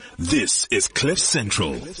This is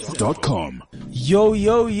CliffCentral.com. Yo,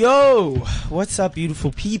 yo, yo. What's up,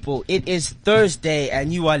 beautiful people? It is Thursday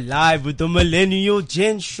and you are live with the Millennial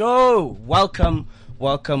Gen Show. Welcome.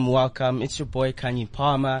 It's your boy Kanye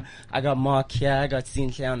Palmer. I got Mark here. I got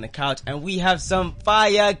Cynthia on the couch. And we have some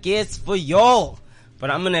fire guests for y'all.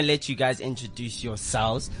 But I'm going to let you guys introduce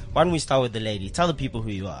yourselves. Why don't we start with the lady? Tell the people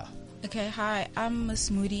who you are. Okay, hi. I'm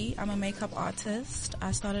Miss Moody. I'm a makeup artist.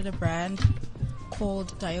 I started a brand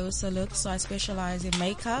called Diosa Looks, so I specialize in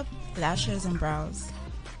makeup, lashes, and brows.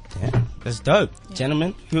 Yeah, that's dope. Yeah.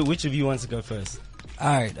 Gentlemen, which of you wants to go first?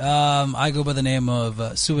 Alright, I go by the name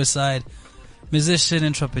of Suicide, musician,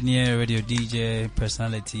 entrepreneur, radio DJ,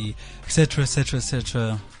 personality,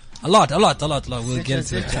 etc. A lot. We'll get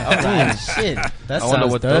into it. Alright, shit. I wonder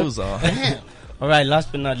what dope. those are. Alright,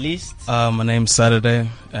 last but not least. My name's Saturday,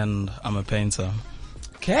 and I'm a painter.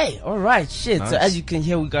 Okay, alright, shit. Nice. So as you can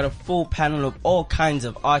hear, we got a full panel of all kinds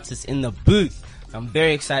of artists in the booth. I'm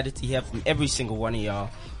very excited to hear from every single one of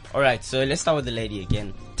y'all. Alright, so let's start with the lady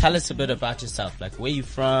again. Tell us a bit about yourself, like where you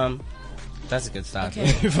from. That's a good start.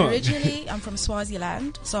 Okay, originally I'm from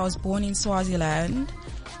Swaziland, so I was born in Swaziland,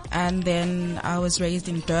 and then I was raised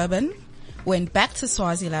in Durban, went back to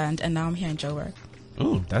Swaziland, and now I'm here in Joburg.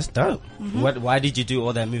 That's dope. Mm-hmm. Why did you do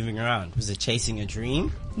all that moving around? Was it chasing a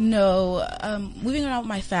dream? No, moving around with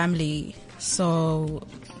my family, so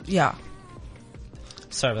yeah.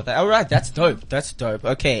 Sorry about that. Alright, that's dope.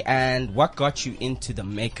 Okay, and what got you into the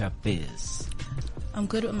makeup biz? I'm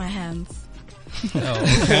good with my hands.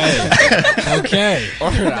 Okay.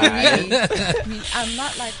 Alright.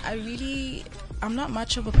 I'm not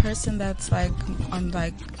much of a person that's like on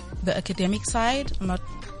like the academic side.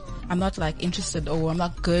 I'm not like interested, or I'm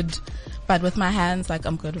not good, but with my hands, like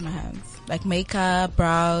I'm good with my hands. Like makeup,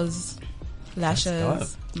 brows,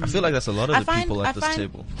 lashes. I feel like that's a lot of the people at this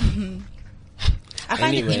table. I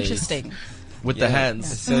find it interesting. With the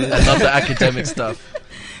hands. Yeah. So, not the academic stuff.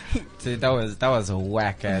 So that was a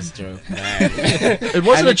whack ass joke, man. It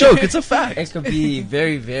wasn't a joke, it's a fact. It could be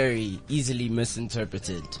very, very easily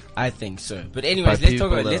misinterpreted. I think so. But anyways, let's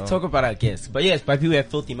talk about our guests. But yes, by people who have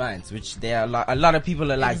filthy minds, which there are a lot of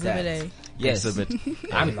people are like that. Yes.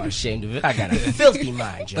 I'm not ashamed of it. I got a filthy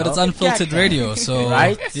mind, yo. But it's unfiltered radio, so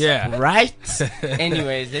right? Yeah. Right?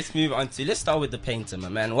 Anyways, let's start with the painter, my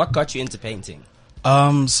man. What got you into painting?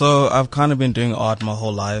 So I've kind of been doing art my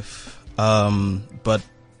whole life. But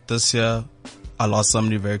this year I lost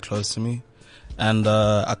somebody very close to me, and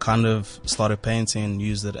I kind of started painting and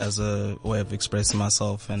used it as a way of expressing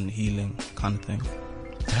myself and healing kind of thing.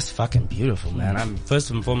 That's fucking beautiful, man.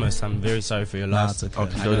 First and foremost, I'm very sorry for your loss.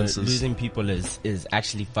 Okay. Losing people is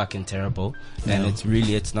actually fucking terrible, and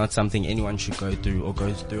it's not something anyone should go through or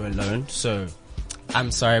go through alone. So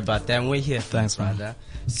I'm sorry about that, and we're here. Thanks, man. Brother.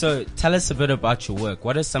 So tell us a bit about your work.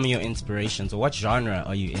 What are some of your inspirations, or what genre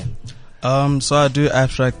are you in? So I do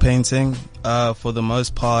abstract painting. For the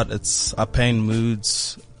most part, I paint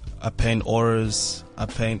moods, I paint auras, I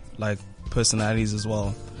paint like personalities as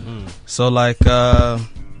well. So like,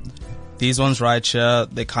 these ones right here,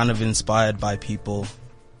 they're kind of inspired by people,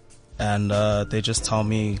 and they just tell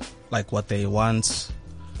me like what they want,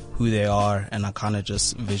 who they are, and I kind of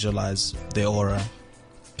just visualize their aura.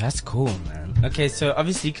 That's cool, man. Okay, so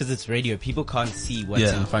obviously because it's radio, people can't see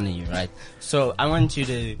what's in front of you, right? So I want you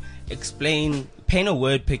to paint a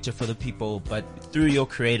word picture for the people, but through your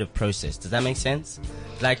creative process. Does that make sense?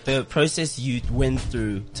 Like the process you went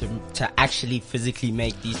through to actually physically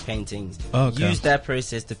make these paintings. Okay. Use that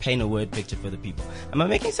process to paint a word picture for the people. Am I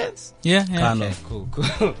making sense? Yeah. Kind Okay, of.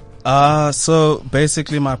 cool. So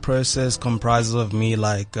basically my process comprises of me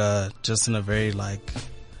like just in a very like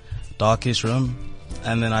darkish room,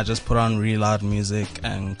 and then I just put on really loud music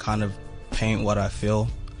and kind of paint what I feel.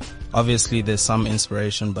 Obviously there's some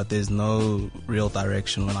inspiration, but there's no real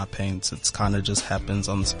direction when I paint. It's kind of just happens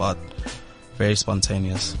on the spot. Very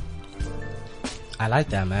spontaneous. I like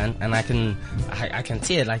that, man, and I can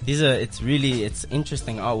see it. Like it's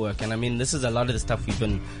interesting artwork, and I mean this is a lot of the stuff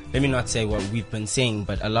let me not say what we've been seeing,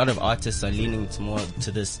 but a lot of artists are leaning more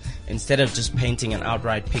to this. Instead of just painting an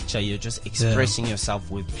outright picture, you're just expressing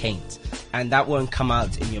yourself with paint, and that won't come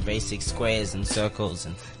out in your basic squares and circles,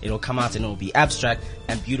 and it'll come out and it'll be abstract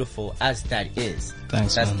and beautiful as that is.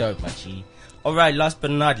 Thanks, That's man. dope, my G. Alright, last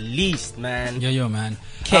but not least, man. Yo, man.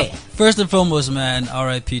 Okay. First and foremost, man,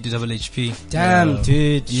 R.I.P. to Double HP. Damn,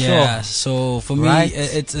 dude. Yeah, Sure. so for me, Right.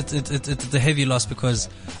 it's a heavy loss because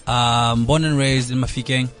born and raised in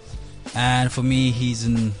Mafikeng, and for me, he's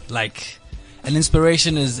an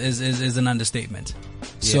inspiration is an understatement.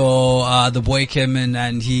 Yeah. So the boy came in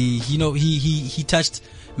and he touched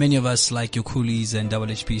many of us like your coolies and Double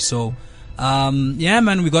HP. So Yeah,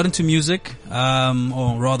 man, we got into music,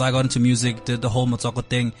 or rather I got into music, did the whole Motswako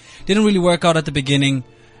thing. Didn't really work out at the beginning,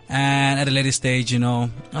 and at a later stage, I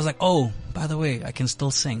was like, oh, by the way, I can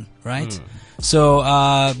still sing, right? So,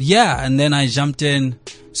 yeah, and then I jumped in.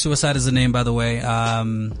 Suicide is the name, by the way.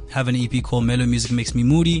 Have an EP called Mellow Music Makes Me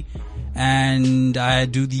Moody, and I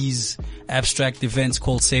do these abstract events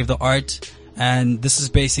called Save the Art, and this is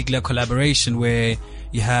basically a collaboration where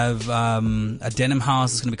you have a Denim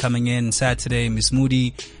House that's going to be coming in Saturday, Miss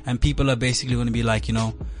Moody, and people are basically going to be like,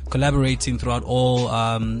 collaborating throughout all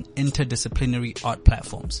interdisciplinary art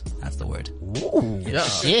platforms. That's the word. Ooh, Yeah.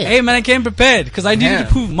 shit. Hey man, I came prepared because I needed to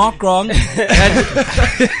prove Mark wrong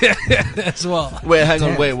as well. Wait, hang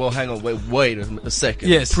on, wait a second.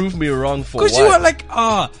 Yes. Prove me wrong for Because what? you were like,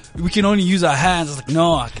 we can only use our hands. I was like,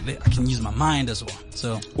 no, I can use my mind as well.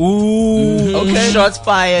 So, Ooh, Okay. shots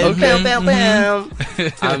fired. Okay. Bam, bam, bam.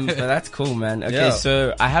 But that's cool, man. Okay, Yeah.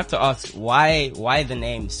 so I have to ask, why the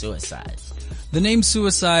name Suicide? the name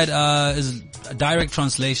Suicide is a direct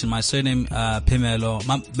translation. My surname Pimelo,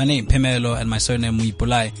 my name Pimelo, and my surname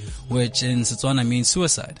Muipulai, which in Setswana means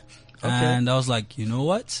suicide. Okay. And I was like, you know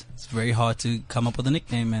what? It's very hard to come up with a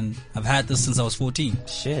nickname, and I've had this since I was 14.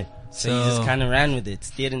 Shit. So you just kind of ran with it,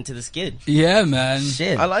 steered into the skid. Yeah, man.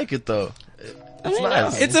 Shit. I like it though. It's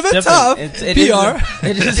nice. It's a bit different. tough. It PR.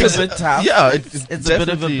 is a bit tough. Yeah, It's a bit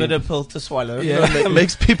of a bitter pill to swallow. It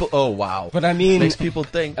makes people. Oh wow. But I mean, Makes people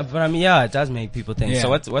think. yeah, it does make people think. Yeah. So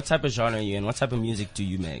what type of genre are you in? What type of music do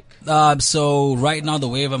you make? So right now the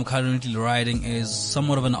wave I'm currently riding is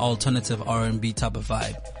somewhat of an alternative R&B type of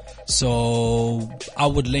vibe. So I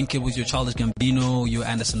would link it with your Childish Gambino, your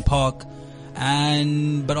Anderson .Paak,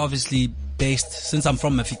 but obviously based, since I'm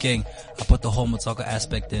from Mafikeng, I put the whole Motswako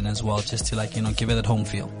aspect in as well, just to give it that home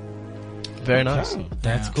feel. Very nice.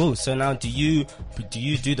 That's cool. So now, do you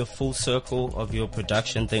do the full circle of your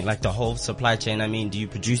production thing, like the whole supply chain? I mean, do you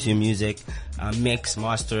produce your music, mix,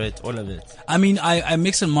 master it, all of it? I mean, I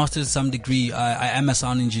mix and master to some degree. I am a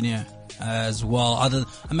sound engineer as well.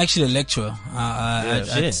 I'm actually a lecturer at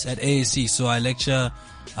ASC, so I lecture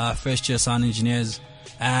first year sound engineers,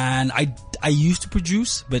 and I used to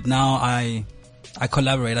produce, but now I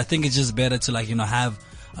collaborate. I think it's just better to have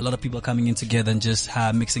a lot of people coming in together and just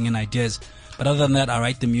mixing in ideas. But other than that, I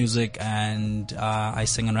write the music and I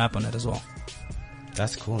sing and rap on it as well.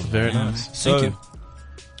 That's cool. Very nice. So, Thank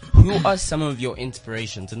you. who are some of your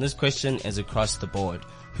inspirations? And this question is across the board.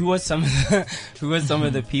 Who are some of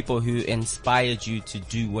the people who inspired you to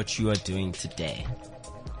do what you are doing today?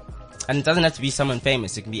 And it doesn't have to be someone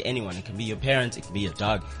famous. It can be anyone. It can be your parents. It can be your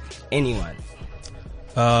dog. Anyone.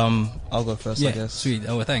 I'll go first, I Yeah, guess. sweet.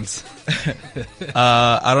 Oh, thanks.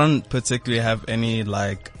 I don't particularly have any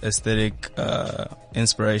aesthetic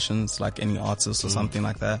inspirations, like any artists or something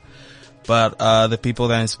like that. But the people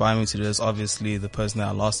that inspire me to do is obviously the person that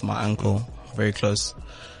I lost, my uncle, very close,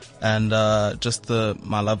 and just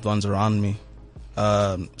my loved ones around me.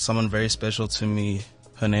 Someone very special to me,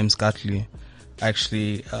 her name's Gatli,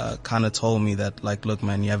 actually kind of told me that, look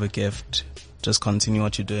man, you have a gift, just continue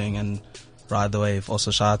what you're doing and ride the wave.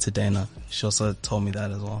 Also shout out to Dana, she also told me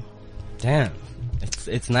that as well. Damn.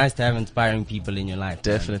 It's nice to have inspiring people in your life.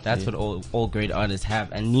 man. Definitely. That's what all great artists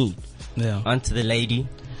have and need. Yeah. On to the lady.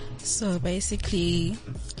 So basically,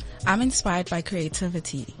 I'm inspired by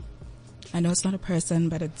creativity. I know it's not a person,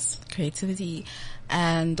 but it's creativity.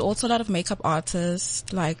 And also a lot of makeup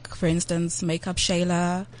artists, like, for instance, Makeup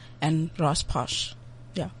Shayla and Ross Posh.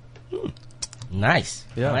 Yeah. Nice.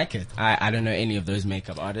 Yeah. I like it. I don't know any of those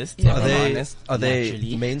makeup artists. Yeah. if Are I'm they honest, are they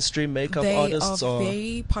naturally. mainstream makeup They artists are or?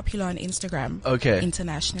 very popular on Instagram. Okay.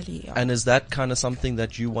 Internationally. Yeah. And is that kind of something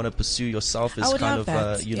that you want to pursue yourself I as would kind love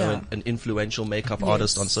of, that, an influential makeup Yes.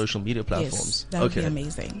 artist on social media platforms? Yes, that would be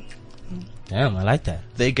amazing. Damn, I like that.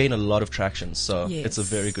 They gain a lot of traction, so Yes. it's a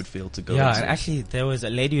very good field to go Yeah, into. and actually there was a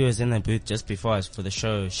lady who was in the booth just before us for the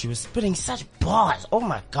show. She was spitting such bars. Oh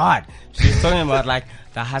my god. She was talking about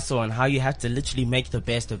the hustle and how you have to literally make the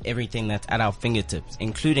best of everything that's at our fingertips,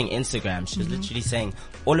 including Instagram. She was literally saying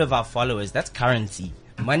all of our followers, that's currency.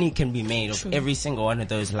 Money can be made of every single one of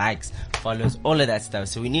those likes, follows, all of that stuff.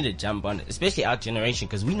 So we need to jump on it, especially our generation,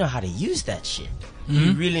 because we know how to use that shit.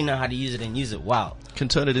 We really know how to use it and use it well. Can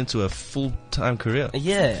turn it into a full-time career.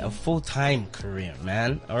 Yeah, a full-time career,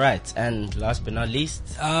 man. All right, and last but not least,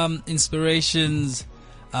 Inspirations,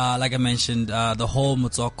 like I mentioned, the whole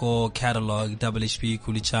Motswako catalog, WHP,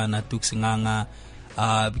 Kulichana, Tuksinganga,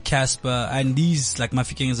 Casper, and these,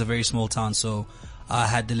 Mafikeng is a very small town, so I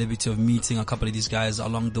had the liberty of meeting a couple of these guys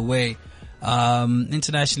along the way.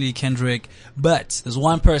 Internationally, Kendrick, but there's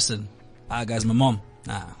one person, guys, my mom.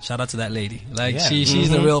 Shout out to that lady. Like Yeah. she's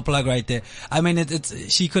the real plug right there. I mean,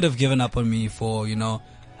 she could have given up on me for,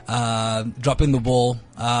 dropping the ball.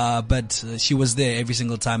 But she was there every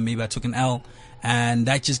single time. Maybe I took an L, and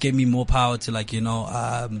that just gave me more power to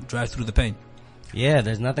drive through the pain. Yeah,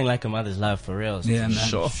 there's nothing like a mother's love for real. Yeah,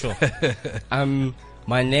 man. Sure.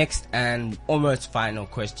 My next and almost final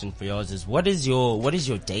question for yours is what is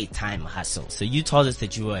your daytime hustle? So you told us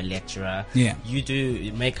that you were a lecturer. Yeah. You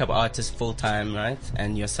do makeup artist full time, right?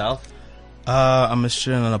 And yourself? I'm a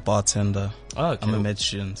student and a bartender. Oh, okay. I'm a med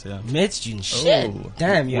student, yeah. Med student. Shit. Oh.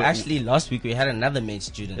 Damn, last week we had another med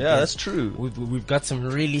student. Yeah, that's true. We've got some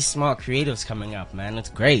really smart creatives coming up, man. It's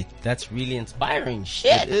great. That's really inspiring.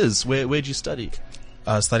 Shit. It is. Where'd you study?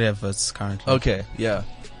 I study at Wits currently. Okay, yeah.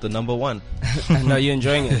 The number one. I know you're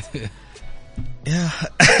enjoying it. Yeah.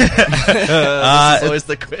 That's always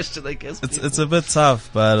the question, I guess. It's a bit tough,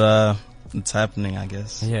 but it's happening, I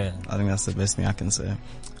guess. Yeah. I think that's the best thing I can say.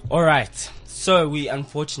 All right. So we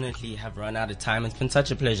unfortunately have run out of time. It's been such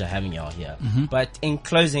a pleasure having y'all here. But in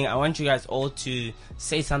closing, I want you guys all to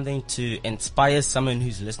say something to inspire someone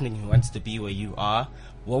who's listening who wants to be where you are.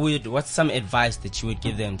 What's some advice that you would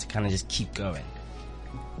give them to kind of just keep going?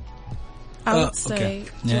 I would say, okay.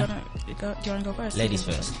 do you Yeah. want to go first? Ladies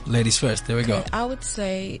first. Ladies first. There we go. Okay, I would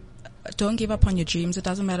say don't give up on your dreams. It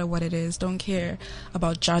doesn't matter what it is. Don't care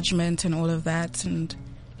about judgment and all of that. And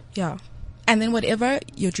yeah. And then whatever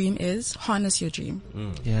your dream is, harness your dream.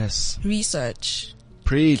 Yes. Research.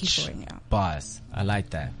 Preach. Keep going, yeah. Bars. I like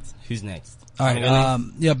that. Who's next? All right.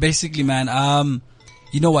 Basically, man.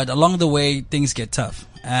 You know what? Along the way, things get tough,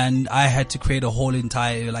 and I had to create a whole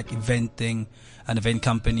entire event thing, an event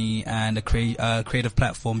company, and a creative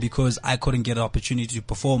platform because I couldn't get an opportunity to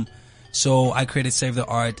perform. So I created Save the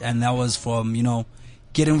Art, and that was from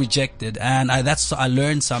getting rejected, and I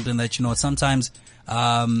learned something that sometimes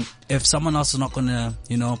if someone else is not gonna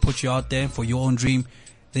put you out there for your own dream,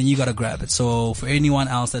 then you gotta grab it. So for anyone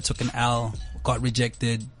else that took an L, got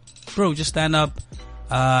rejected, bro, just stand up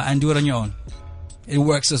and do it on your own. It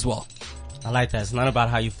works as well. I like that. It's not about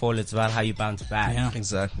how you fall, it's about how you bounce back. Yeah.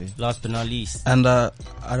 Exactly. Last but not least. And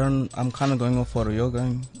I'm kind of going off what you're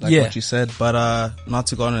going, like Yeah. what you said, but not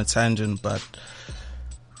to go on a tangent, but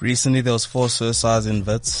recently there was 4 suicides in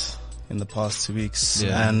Wits in the past 2 weeks,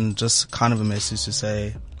 Yeah. and just kind of a message to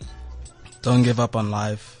say, don't give up on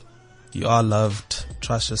life. You are loved.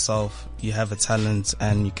 Trust yourself. You have a talent,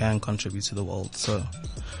 and you can contribute to the world. So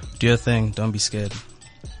do your thing. Don't be scared.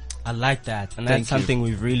 I like that. And Thank that's something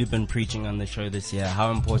we've really been preaching on the show this year,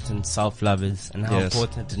 how important self-love is and how Yes.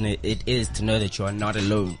 important it is to know that you are not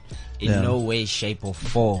alone in Yeah. no way, shape or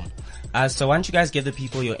form. So why don't you guys give the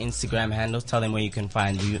people your Instagram handles, tell them where you can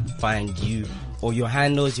find you or your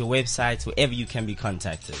handles, your websites, wherever you can be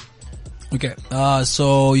contacted. Okay.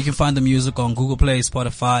 So you can find the music on Google Play,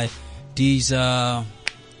 Spotify, Deezer,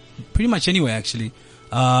 pretty much anywhere actually.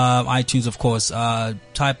 iTunes, of course.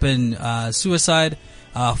 Type in Suicide,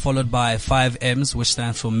 followed by 5 M's, which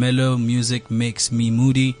stands for Mellow Music Makes Me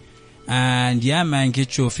Moody. And yeah, man,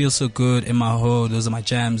 get your Feel So Good, In My Hood. Those are my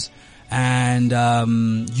jams. And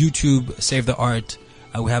YouTube, Save the Art.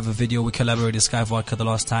 We have a video. We collaborated with Sky Vodka the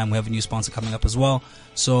last time. We have a new sponsor coming up as well.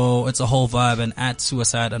 So it's a whole vibe. And at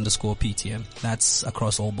suicide_PTM. That's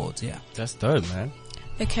across all boards. Yeah. That's dope, man.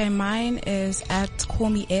 Okay, mine is at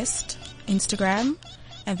CallMeEst, Instagram.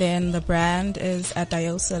 And then the brand is at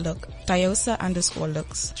Diosa_looks. Do you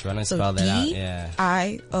want to spell that out? Yeah.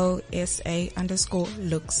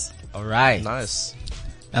 DIOSA_looks. All right. Nice.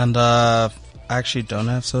 And I actually don't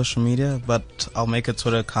have social media, but I'll make a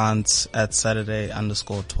Twitter account at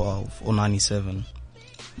Saturday_12 or 97.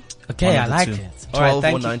 Okay, One I of the like two. it. All right, 12 or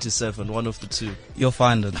thank you. 97, one of the two. You'll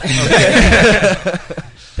find it.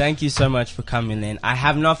 Thank you so much for coming in. I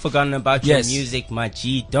have not forgotten about Yes. your music, my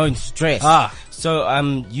G. Don't stress.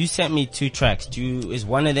 So, you sent me 2 tracks. Is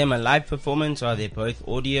one of them a live performance, or are they both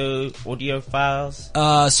audio files?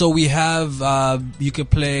 So we have, you could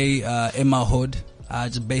play, In My Hood,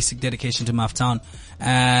 just basic dedication to Maftown.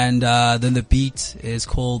 And, then the beat is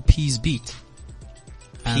called Peace Beat.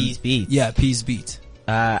 And- Peace Beat. Yeah, Peace Beat.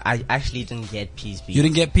 I actually didn't get Peace Beat. You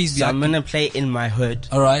didn't get Peace Beat? So I'm gonna play In My Hood.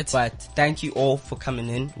 Alright. But thank you all for coming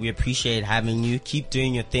in. We appreciate having you. Keep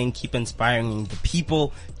doing your thing. Keep inspiring the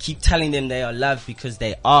people. Keep telling them they are loved because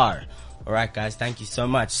they are. Alright guys, thank you so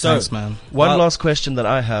much. So, Thanks, man. One last question that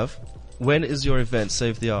I have. When is your event,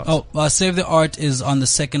 Save the Art? Save the Art is on the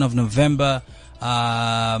 2nd of November.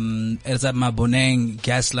 It's at my Bonang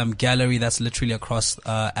Gaslam Gallery. That's literally across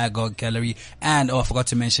Agog Gallery. And I forgot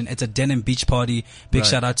to mention, it's a denim beach party. Big Right.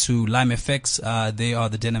 shout out to Lime FX. They are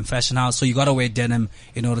the denim fashion house. So you gotta wear denim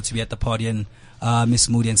in order to be at the party. And Miss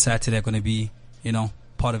Moody and Saturday are gonna be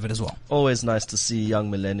part of it as well. Always nice to see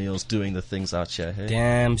young millennials doing the things out here. Hey?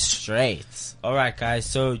 Damn straight. Alright guys,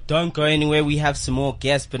 so don't go anywhere. We have some more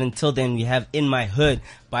guests, but until then we have In My Hood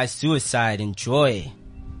by Suicide. Enjoy.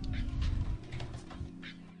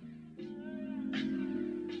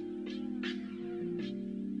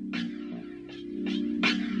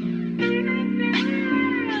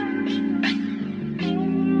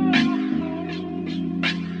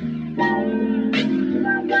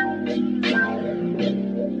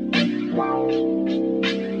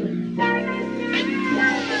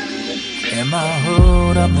 In my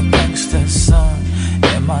hood, I'm the gangster's son.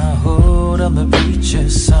 In my hood, I'm the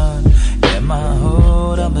preacher's son. In my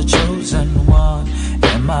hood, I'm the chosen one.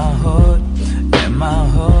 In my hood, in my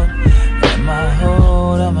hood, in my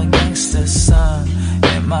hood, I'm a gangster's son.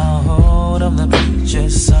 In my hood, I'm the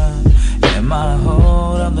preacher's son. In my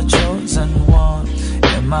hood, I'm the chosen one.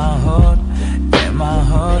 In my hood, in my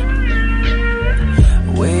hood,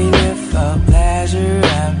 we live for pleasure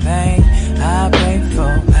and pain. I pray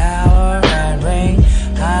for power and rain.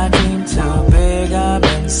 I dream too big, I'm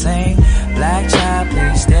insane. Black child,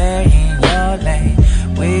 please stay in your lane.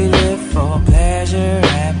 We live for pleasure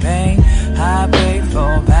and pain. I pray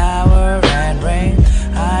for power and rain.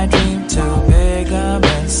 I dream too big, I'm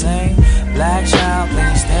insane. Black child,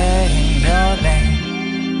 please stay in your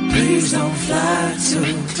lane. Please don't fly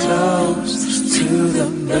too close to the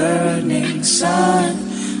burning sun.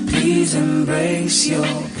 Please embrace your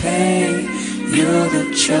pain. You're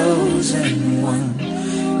the chosen one.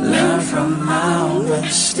 Learn from our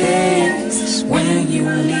mistakes. When you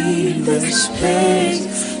leave this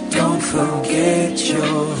place, don't forget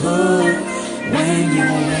your hood. When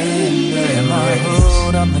you're in my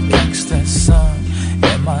hood, I'm the gangster's son.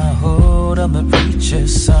 In my hood, I'm the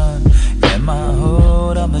preacher's son. In my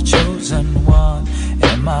hood, I'm the chosen one.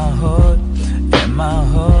 In my hood, in my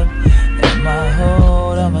hood, in my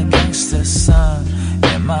hood, I'm a gangster's son.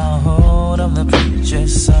 In my hood, I'm the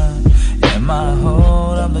preacher's son. In my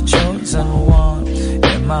hood, I'm the chosen one.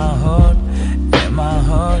 In my hood, in my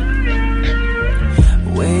hood,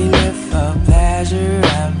 we live for pleasure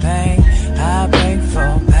and pain. I pray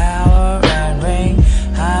for power and rain.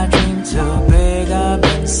 I dream too big, I'm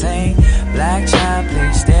insane. Black child,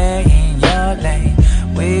 please stay in your lane.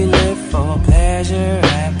 We live for pleasure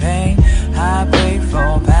and pain. I pray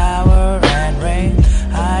for power and rain.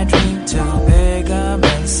 I dream too big, I'm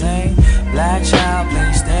insane. Black child,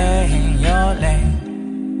 please stay in your lane.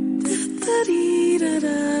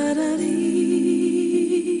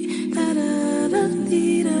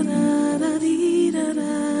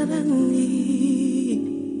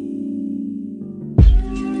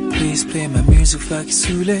 Please play my music for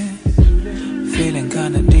Kisule. Feeling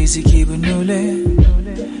kinda dizzy, keeping newly.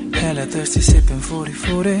 Hella thirsty, sipping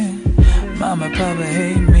 40-40. Mama probably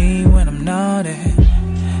hate me when I'm naughty.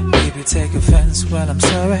 Baby, take offense, well I'm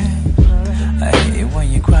sorry. I hate it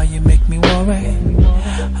when you cry, you make me worry.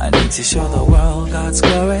 I need to show the world God's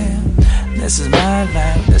glory. This is my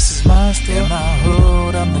life, this is my story. In my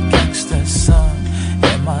hood, I'm the gangster's son.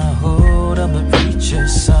 In my hood, I'm the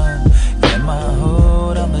preacher's son. In my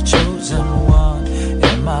hood, I'm the chosen one.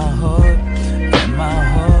 In my hood, in my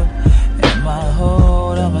hood, in my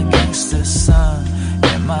hood, I'm a gangster's son.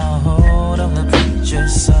 In my hood, I'm the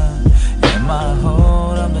preacher's son. In my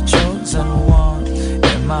hood, I'm the chosen one.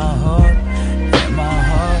 In my hood, in my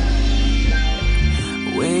hood,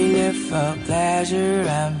 we live for pleasure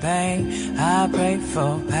and pain. I pray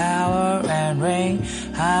for power and rain.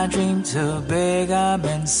 I dream too big, I'm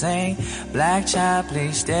insane. Black child,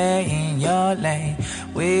 please stay in your lane.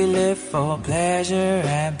 We live for pleasure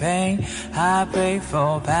and pain. I pray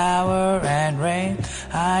for power and rain.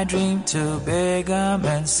 I dream too big, I'm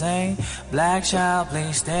insane. Black child,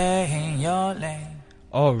 please stay in your lane.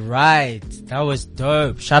 Alright, that was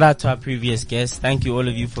dope. Shout out to our previous guests. Thank you all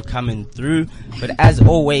of you for coming through. But as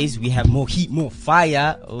always, we have more heat, more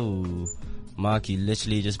fire. Oh, Mark, you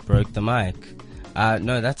literally just broke the mic.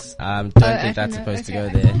 No, that's, don't think that's supposed to go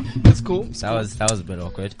there. That's cool. That was a bit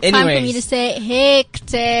awkward. Time for me to Anyways, say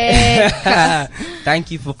hectic.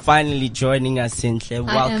 thank you for finally joining us, Cynthia.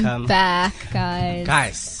 Welcome. I am back, guys.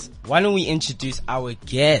 Guys, why don't we introduce our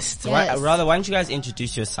guest? Yes. Why don't you guys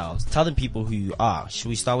introduce yourselves? Tell the people who you are. Should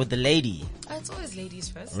we start with the lady? Oh, it's always ladies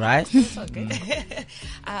first. Right? It's all good.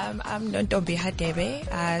 I'm Nontombi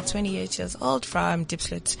Hadebe, 28 years old from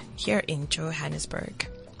Diepsloot here in Johannesburg.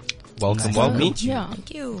 Welcome, Nice. welcome. Yeah.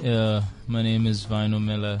 Thank you. Yeah, my name is Vino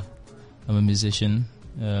Miller. I'm a musician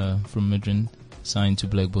from Midrand, signed to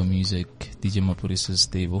Black Boy Music, DJ Mapurisa's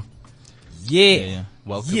stable. Yeah. Yeah.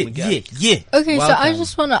 Welcome Yeah, again. yeah. Okay, so I Welcome.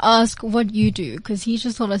 just want to ask what you do, because he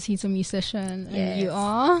just told us he's a musician, and Yes. you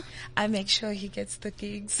are. I make sure he gets the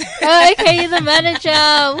gigs. Oh, okay, you're the manager.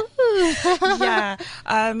 Woo.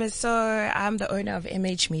 Yeah. So I'm the owner of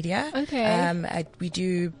MH Media. Okay. We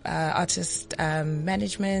do artist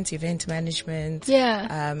management, event management.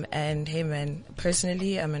 Yeah. And hey man,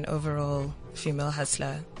 personally, I'm an overall female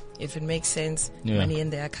hustler. If it makes sense, Yeah. money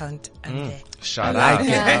in the account, I'm there. Shout I out. like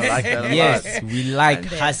it. I like that a lot. Yes, we like And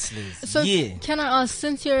then- hustlers. So yeah. can I ask,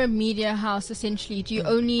 since you're a media house essentially, do you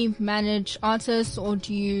only manage artists or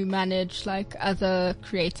do you manage like other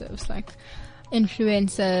creatives, like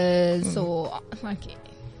influencers or like?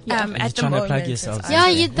 Yeah. you At the trying to moment, plug it's yourself in? Yeah,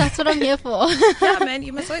 artists. that's what I'm here for. Yeah, man,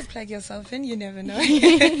 you must always plug yourself in. You never know.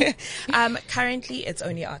 Currently, it's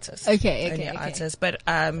only artists. Okay, only okay. artists. But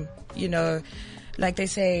you know, like they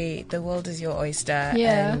say, the world is your oyster.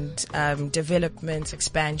 Yeah. And developments,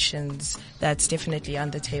 expansions, that's definitely on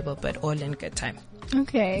the table, but all in good time.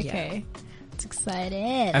 Okay, Yeah. okay. It's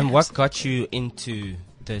exciting. And what got you into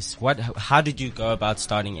this? How did you go about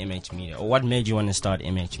starting MH Media? Or what made you want to start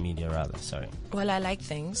MH Media rather? Sorry. Well, I like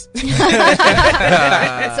things.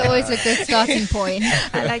 It's always a good starting point.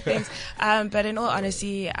 I like things. But in all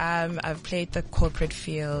honesty, I've played the corporate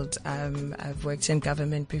field. I've worked in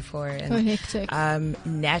government before, Oh, and hectic.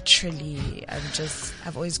 naturally,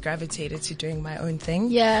 I've always gravitated to doing my own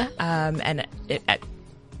thing. Yeah. And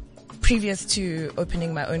previous to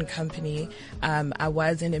opening my own company, I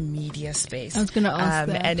was in a media space. I was gonna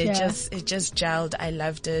ask that, and it yeah. just gelled. I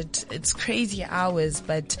loved it. It's crazy hours,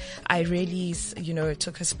 but I really,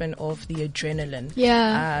 took a spin off the adrenaline.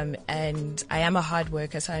 Yeah. And I am a hard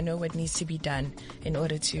worker, so I know what needs to be done in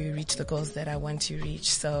order to reach the goals that I want to reach.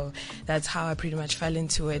 So that's how I pretty much fell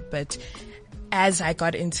into it. But as I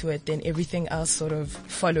got into it, then everything else sort of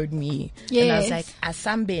followed me. And I was Yes. like,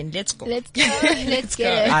 Asambe, let's go. Let's go. Let's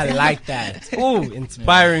get it. I like that. Ooh,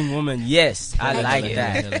 inspiring woman. Yes, I Yeah, like hella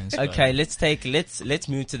that. inspiring. Okay, let's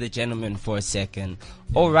move to the gentleman for a second.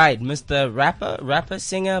 All right, Mr. Rapper,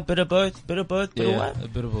 singer, bit of both, bit of what? Yeah, a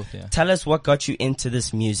bit of both, yeah. Tell us what got you into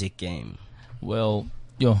this music game. Well,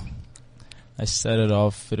 I started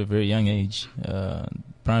off at a very young age,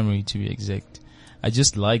 primary to be exact. I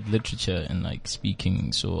just liked literature and like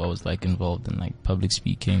speaking, so I was like involved in like public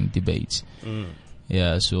speaking, debates.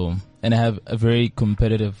 Yeah, so, and I have a very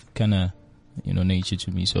competitive kind of, nature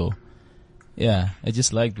to me, so yeah, I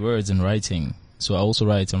just liked words and writing. So I also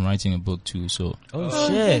write, I'm writing a book too, so Oh,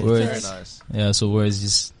 shit. words, Very nice. yeah, so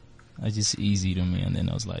words are just easy to me, and then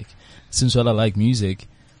I was like, since I like music,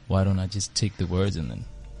 why don't I just take the words and then,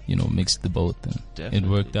 mix the both, and Definitely.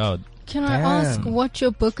 it worked out. Can I ask what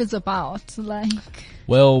your book is about? Like,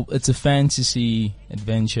 Well, it's a fantasy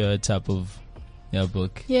adventure type of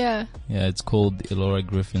book. yeah. Yeah, it's called Elora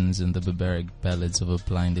Griffins and the Barbaric Ballads of a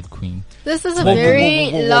Blinded Queen. This is a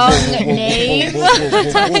very long name.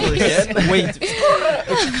 Wait,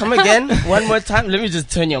 come again? One more time. Let me just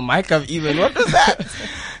turn your mic up even. What was that?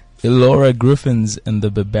 Elora Griffins and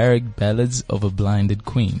the Barbaric Ballads of a Blinded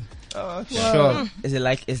Queen. Sure. Is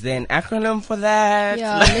there an acronym for that?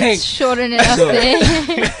 Yeah, Like- let's shorten it up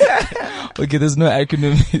there. Okay, there's no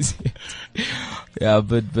acronyms. Yeah,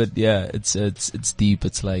 but yeah, it's deep.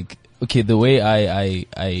 It's like, okay, the way I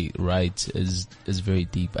write is very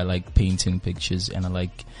deep. I like painting pictures and I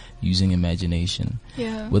like using imagination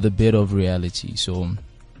Yeah. with a bit of reality. So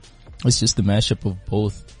it's just a mashup of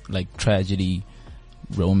both, like tragedy,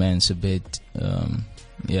 romance a bit,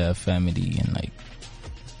 family, and like,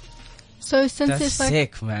 So since That's there's like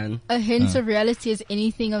sick, man. a hint of reality, is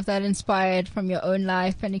anything of that inspired from your own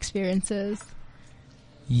life and experiences?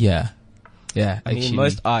 yeah, I mean, actually.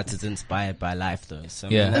 most art is inspired by life, though. So, I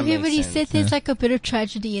mean, Yeah. that Okay, makes but you sense. said there's like a bit of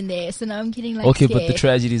tragedy in there, so now I'm getting like Okay, scared. but the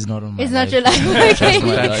tragedy is not on my It's life. not your life, That's okay.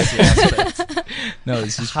 my life. No,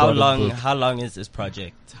 it's just How part of the long? book. How long is this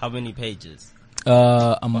project? How many pages?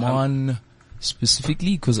 I'm on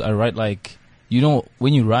specifically because I write like,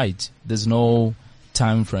 when you write, there's no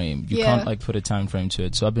time frame. You Yeah. can't like put a time frame to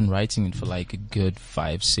it. So I've been writing it for like a good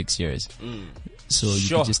 5-6 years. So you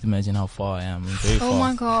Sure. can just imagine how far I am. I'm very Oh far.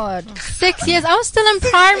 my god. 6 years. I was still in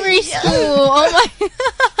primary school. Oh my.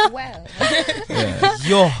 Well, Yeah.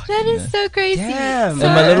 Yo, That is so crazy. damn.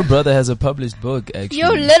 And my little brother has a published book actually.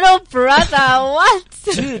 Your little brother. What?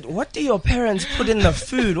 dude, what do your parents put in the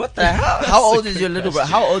food? What the hell? How old is your little brother?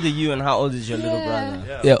 How old are you and how old is your little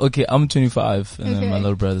brother? Yeah, okay, I'm 25 and then my Okay.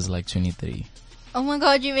 little brother's like 23. Oh my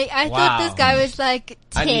god, I Wow. thought this guy was like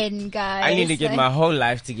I 10, guys. I need to get Like, my whole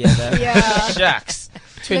life together. Yeah. Shucks.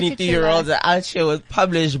 23-year-olds are out here with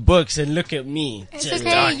published books, and look at me. It's Just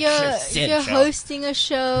okay. on You're Central. hosting a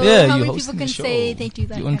show. Yeah, How you're many hosting people can a show. say they do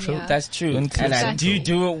that? You're on kind of- track. That's true, When and I Central.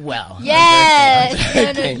 do it well. Yes. No,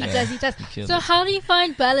 Okay. he does. He does. Killed So it. how do you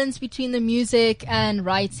find balance between the music and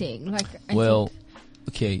writing? Like, I Well,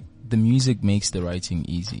 okay, the music makes the writing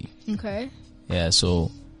easy. think- okay. Yeah,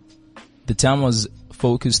 so the time I was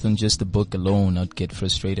focused on just the book alone, I'd get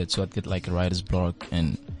frustrated. So I'd get like a writer's block,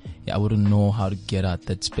 and I wouldn't know how to get out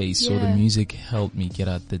that space. So the Yeah. music helped me get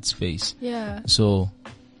out that space. Yeah. So,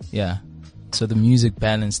 yeah. So the music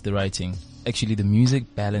balanced the writing. Actually, the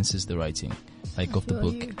music balances the writing, like of the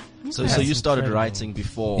Feel book. you. So you started writing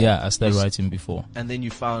before. Yeah, I started writing before. And then you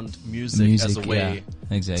found music as a way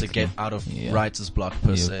yeah, exactly. to get out of Yeah. writer's block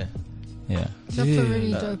per Yep. se. Yeah. That's a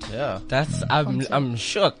really dope Yeah. That's I'm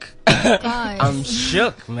shook. guy. I'm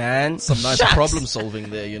shook, man. Some nice Shucks. problem solving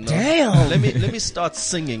there, you know. Damn. Let me start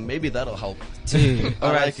singing. Maybe that'll help. Dude. I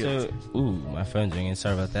All right. like it. So, my phone's ringing.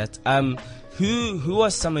 Sorry about that. Who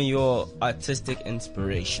are some of your artistic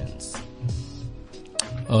inspirations?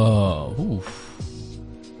 Oh, oof.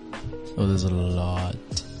 Oh, there's a lot.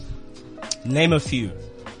 Name a few.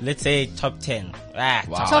 Let's say top 10.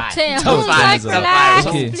 Top 10. Top Hold five. back, Top relax, five.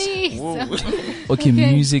 Okay. please. Okay, Okay.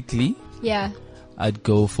 musically, Yeah. I'd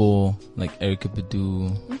go for like Erykah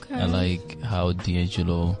Badu. Okay. I like how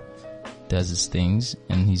D'Angelo does his things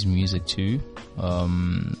and his music too.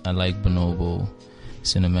 I like Bonobo,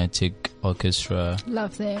 Cinematic Orchestra.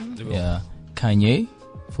 Love them. Yeah, Kanye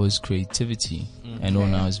for his creativity. I know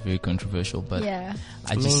now it's very controversial, but Yeah.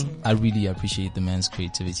 I really appreciate the man's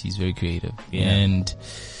creativity. He's very creative. Yeah.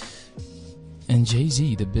 And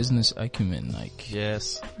Jay-Z, the business acumen, like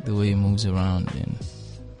Yes. the way he moves around, and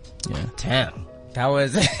yeah. Damn. That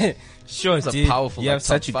was sure, It's a dude. powerful, You like, have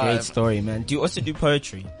such a top great five. story, man. Do you also do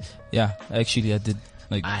poetry? Yeah, actually I did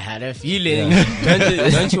like I had a feeling. Yeah.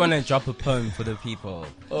 don't you want to drop a poem for the people?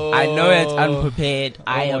 I know it's unprepared.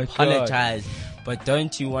 I my apologize. But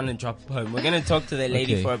don't you want to drop a poem? We're going to talk to the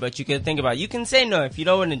lady Okay. for it, but you can think about it. You can say no if you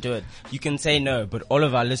don't want to do it. You can say no, but all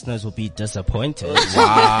of our listeners will be disappointed.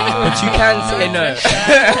 But you can say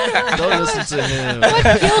no. Don't listen to him.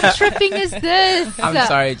 What guilt tripping is this? I'm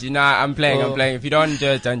sorry, do you know, I'm playing. If you don't want to do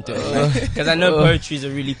it, don't do it. Because I know poetry is a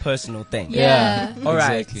really personal thing. Yeah. All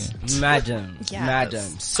right, Exactly. madam, Yes.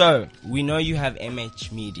 madam. So we know you have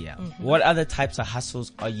MH Media. What other types of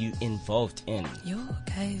hustles are you involved in? Yo,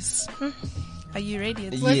 guys. Are you ready?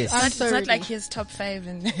 It's, Yes. I'm it's so not ready. like his top 5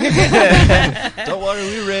 and Don't worry,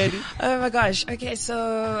 we're ready. oh my gosh. Okay,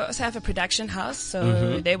 so I have a production house.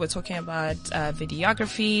 So they were talking about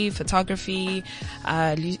videography, photography,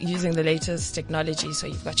 using the latest technology. So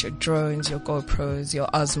you've got your drones, your GoPros, your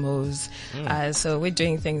Osmos. So we're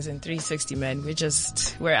doing things in 360, man.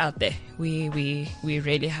 We're out there. We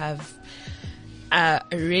really have a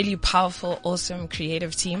really powerful, awesome,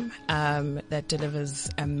 creative team that delivers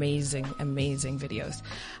amazing videos.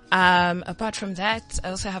 Apart from that, I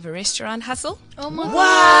also have a restaurant hustle. Oh my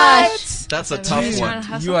gosh. That's a I have tough restaurant one.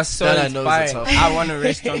 hustle. You are so That I know is a inspiring. tough I want a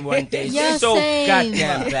restaurant one day. Yeah, so same.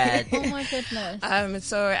 goddamn bad. Oh my goodness.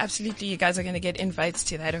 So absolutely, you guys are going to get invites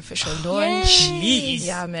to that official launch. Please.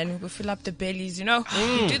 Yeah, man, we'll fill up the bellies, you know.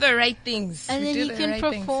 We do the right things. And We then do you the can right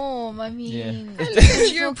things. perform. I mean,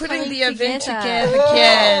 You're all putting coming the event together. together,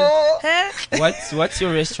 kid. Huh? What's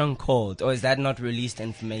your restaurant called? Or is that not released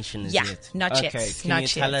information as Yeah, yet? not yet. Okay, can Not you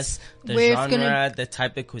tell yet. us the Where it's genre, gonna- the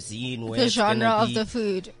type of cuisine, where The it's genre gonna of be? the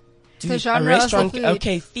food. Dude, The a genre of the restaurant, food.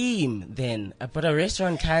 okay, theme then. But a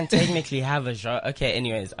restaurant can't technically have a genre. Okay,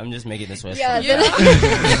 anyways, I'm just making this restaurant.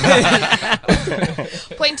 Yeah.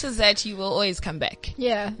 Point is that you will always come back.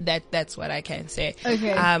 Yeah. That's what I can say.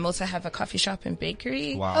 Okay. Also have a coffee shop and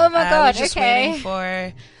bakery. Wow. Oh my god. We're just Okay. waiting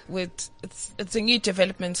for it's a new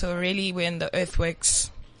development, so really we're in the earthworks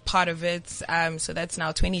part of it. So that's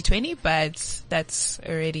now 2020, but that's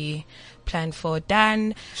already planned for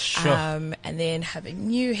done. Sure. And then have a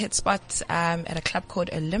new hit spot at a club called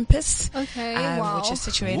Olympus. Okay. Wow. Which is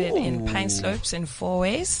situated in Pine Slopes in Four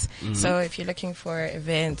Ways. So if you're looking for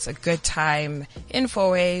events, a good time in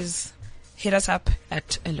Four Ways, hit us up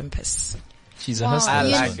at Olympus. She's a Wow. hustler. I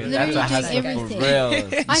You're like it. literally That's a doing hustle for everything.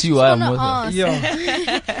 real. I See just why I'm want with to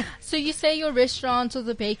her. ask. So you say your restaurant or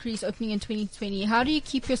the bakery is opening in 2020. How do you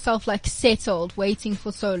keep yourself like settled, waiting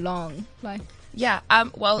for so long? Like, Yeah,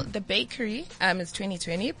 well, the bakery, is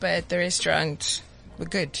 2020, but the restaurant, we're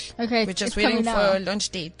good. okay, We're just it's waiting coming for now. launch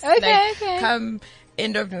date. Okay, okay. Come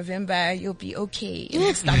end of November, you'll be okay in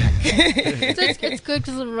the stomach. So it's good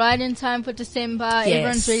because it's right in time for December. Yes.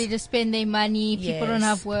 Everyone's ready to spend their money. People don't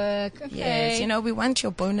have work. Okay. Yes, you know, we want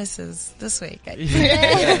your bonuses this week.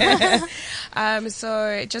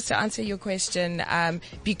 So just to answer your question,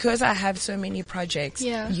 because I have so many projects,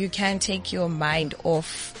 you can take your mind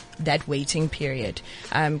off that waiting period.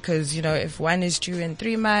 Cause, you know, if one is due in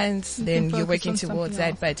 3 months, then you're working towards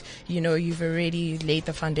that, but you know, you've already laid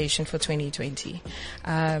the foundation for 2020.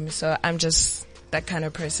 So I'm just that kind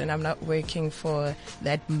of person. I'm not working for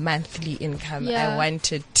that monthly income. I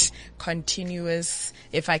want it continuous.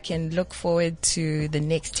 If I can look forward to the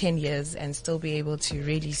next 10 years and still be able to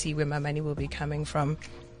really see where my money will be coming from,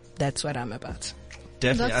 that's what I'm about.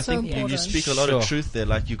 Definitely. That's I think so you speak a lot of truth there.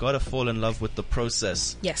 Like, you gotta fall in love with the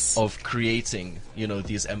process of creating, you know,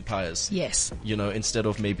 these empires. Yes. You know, instead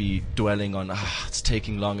of maybe dwelling on, it's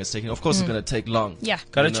taking long, of course it's gonna take long. Yeah.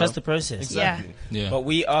 Gotta trust the process. Exactly. Yeah. But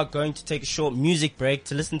we are going to take a short music break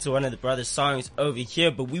to listen to one of the brothers' songs over here,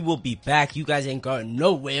 but we will be back. You guys ain't going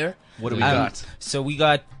nowhere. What do we got? So we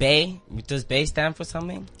got Bay. Does Bay stand for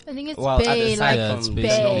something? I think it's aside Bay, like from Bay.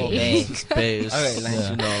 the normal Bay. It's base. Okay, like,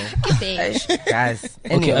 you know. Bay. Guys,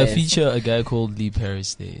 Okay, I anyways. feature a guy called Lee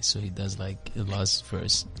Paris there, so he does like the last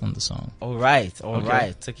verse on the song. All right.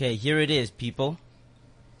 Okay, here it is, people.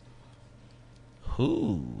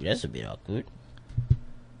 Ooh, that's a bit awkward.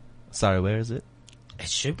 Sorry, where is it? It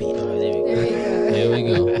should be. Oh, there we go. Here we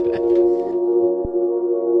go.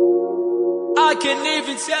 I can't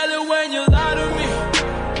even tell it when you lie to me.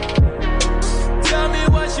 Tell me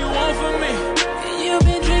what you want from me. You've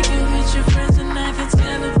been drinking with your friends and I can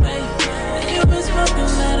tell it, babe. You've been smoking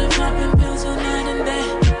a lot of popping pills all night and day.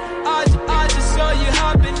 I just saw you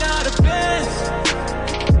hopping out of bed.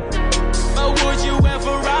 But would you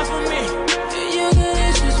ever ride for me? You get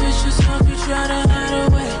issues with yourself, you try to hide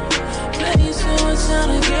away. Playing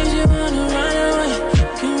suicidal games, you wanna run away.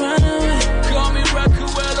 Can run away. Call me Raquel,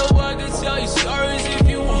 I can tell you stories if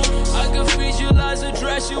you want. I can visualize and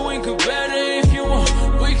dress you in Cabana if you want.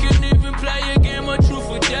 We can even play a game of truth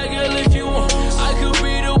or dare, girl, if you want. I could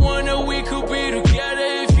be the one that we could be together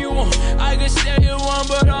if you want. I could stay around,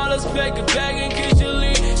 but all us pack a bag in case you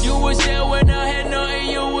leave. You was there when I had nothing,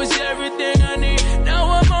 you was everything I need. Now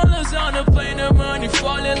I'm almost on a plane of money,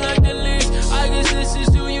 falling like the leaves. I guess this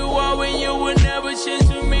is who you are when you would never change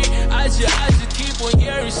for me. I just keep on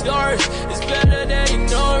hearing stories. It's better than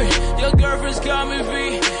ignoring. Your girlfriend's call me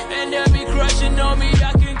V, and they be crushing on me.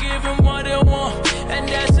 I can give them what they want, and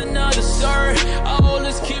that's another story. I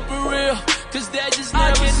always keep it real, cause they just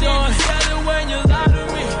never saw it. Tell it when you lie to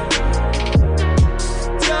me.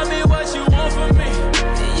 Tell me what you want from me.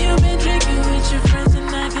 You've been drinking with your friends and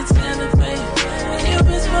I can tell it, babe. You've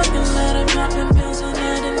been smoking a lot of popping pills all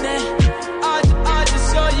night and day. I just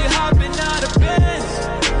saw you hopping out of bed.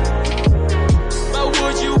 But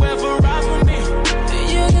would you ever ride for me?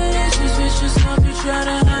 You get issues with yourself, you try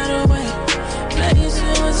to hide away. Playing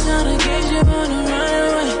suicidal games, you wanna run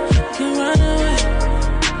away. Can run away.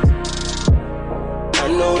 I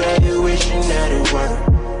know that you wishing that it worked.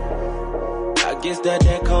 I guess that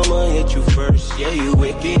karma hit you first. Yeah, you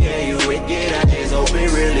wicked, I just hope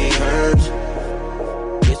it really hurts.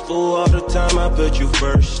 It's for all the time I put you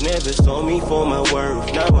first. Never saw me for my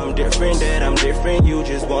worth. Now I'm different, you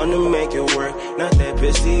just wanna make it work. Not that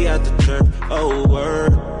pissy out the turf, oh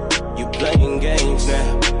word. You playing games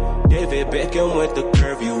now. David Beckham with the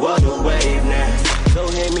curve, you are the wave now. So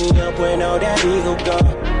hit me up when all that ego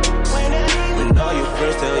gone. When all your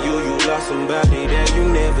friends tell you you lost somebody that you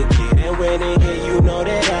never get. And when they hit you know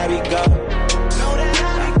that I be gone.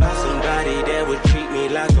 I got somebody that would treat me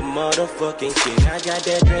like a motherfucking king. I got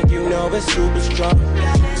that drink, you know it's super strong.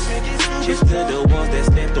 Just to the ones that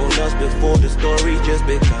stepped on us before the story just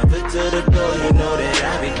been covered to the door, you know that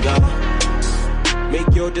I be gone.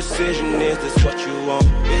 Make your decision, is this what you want?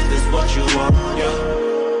 Is this what you want? Yeah.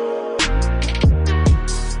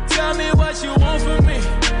 Tell me what you want from me.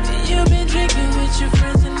 You've been drinking with your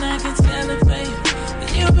friends and I can tell it, babe.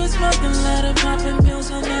 You've been smoking a lot of popping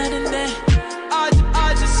pills all night and day.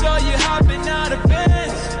 I just saw you hopping out of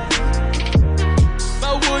bed.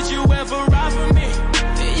 But would you ever ride for me?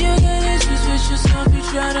 You get issues with yourself, you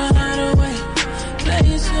try to hide away.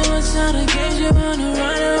 Playing suicidal games, you wanna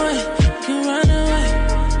run away. Can run away.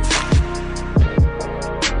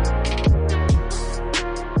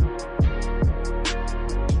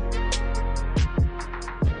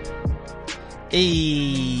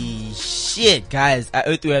 Hey, shit, guys. I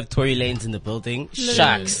owe to have Tory Lanez in the building.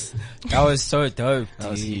 Shucks. That was so dope.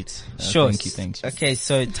 That was heat. Sure. Thank you. Okay,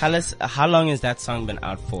 so tell us, how long has that song been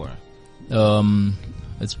out for?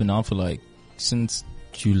 It's been out for like since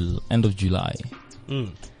end of July.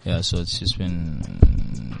 Yeah, so it's just been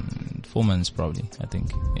 4 months probably, I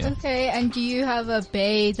think. Yeah. Okay, and do you have a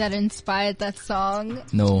bae that inspired that song?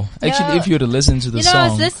 No. Actually, if you were to listen to the song, I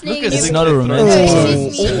was listening. It's not a romantic song.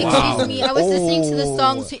 Excuse me. I was listening to the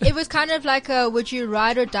song. So it was kind of like a "Would you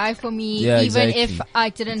ride or die for me?" Yeah, even exactly. if I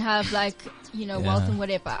didn't have wealth and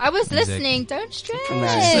whatever. I was listening. Don't stress.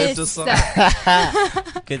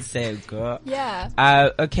 Good save, girl. Yeah.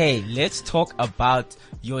 Okay, let's talk about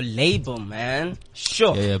your label, man.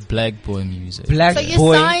 Sure. Yeah, Black Boy Music. Black So you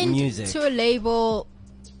Boy signed Music. to a label,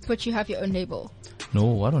 but you have your own label.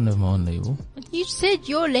 No, I don't have my own label. You said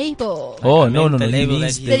your label. Oh, no. The label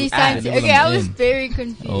That he signed to. Okay, I was very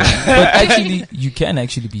confused. Oh. But actually, you can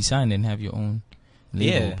actually be signed and have your own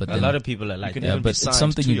label. Yeah, but a lot of people are like that. Yeah, but it's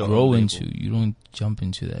something you grow into. You don't jump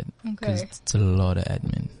into that. Okay. It's a lot of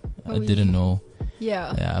admin. I didn't know.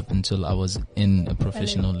 Yeah. Yeah, up until I was in a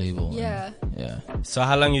professional label. Yeah. Yeah. So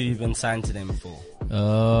how long have you been signed to them for?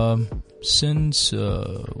 Since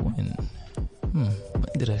when? When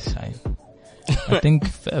did I sign? I think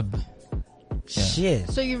Feb. Yeah. Shit.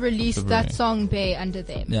 So you released February. that song Bay under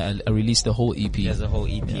them. Yeah, I released the whole EP. There's a whole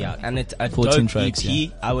EP out, and it's a 14 dope tracks, EP. yeah.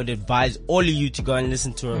 I would advise all of you to go and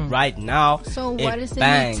listen to it right now. So what is it?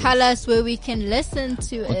 bangs. Tell us where we can listen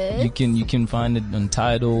to it. You can find it on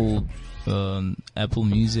Tidal, Apple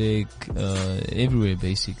Music, everywhere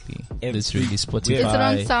basically. It's really Spotify. Is it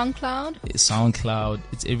on SoundCloud? SoundCloud,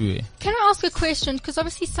 it's everywhere. Can I ask a question? Because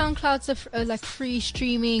obviously SoundCloud's a free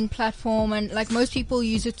streaming platform, and most people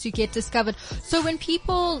use it to get discovered. So when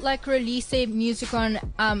people release their music on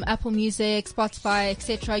Apple Music, Spotify,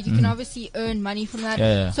 etc., you can obviously earn money from that.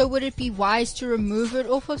 Yeah. So would it be wise to remove it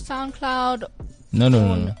off of SoundCloud? No.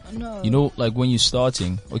 No. You know, when you're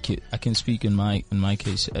starting, okay, I can speak in my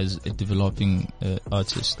case as a developing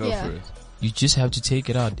artist. Go for it. You just have to take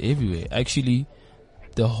it out everywhere. Actually,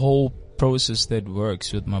 the whole process that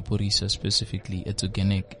works with Maphorisa specifically, it's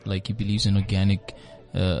organic. He believes in in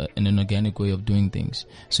an organic way of doing things.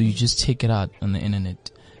 So you just take it out on the internet.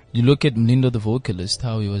 You look at Mlindo the vocalist,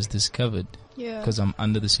 how he was discovered. Yeah. Because I'm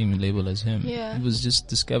under the same label as him. Yeah. He was just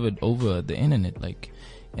discovered over the internet,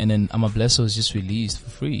 and then Amablesso was just released for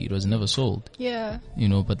free. It was never sold. Yeah.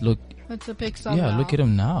 But look. It's a big song. Yeah, now. look at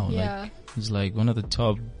him now. Yeah. He's one of the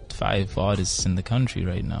top 5 artists in the country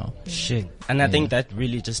right now. Shit. And I think that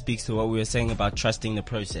really just speaks to what we were saying about trusting the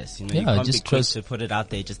process. You can't just be quick trust to put it out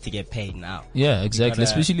there just to get paid now. Yeah, exactly.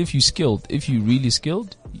 Especially if you're skilled. If you're really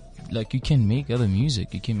skilled, you can make other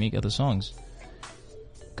music. You can make other songs.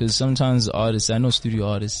 Because sometimes artists, I know studio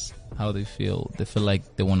artists, how they feel. They feel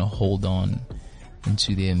like they want to hold on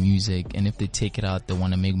into their music, and if they take it out, they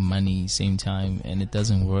want to make money same time, and it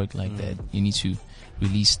doesn't work like that. You need to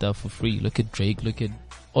release stuff for free. Look at Drake, look at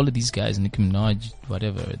all of these guys, Nicki Minaj,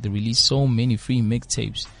 whatever. They release so many free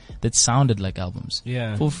mixtapes that sounded like albums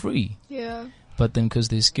for free. Yeah. But then because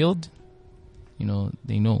they're skilled,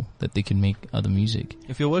 they know that they can make other music.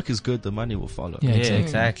 If your work is good, the money will follow. Yeah,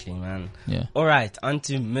 exactly, man. Yeah. All right, on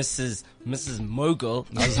to Mrs. Mogul.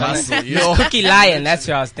 Cookie Lion, that's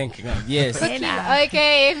what I was thinking of. Yes.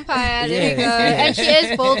 Okay, Empire. There we go. And she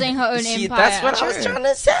is building her own empire. That's what I was trying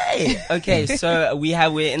to say. Okay, so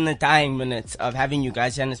we're in the dying minutes of having you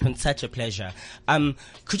guys here, and it's been such a pleasure.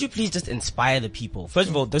 Could you please just inspire the people? First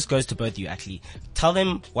of all, this goes to both of you actually. Tell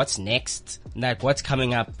them what's next, what's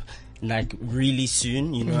coming up. Really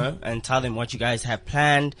soon, and tell them what you guys have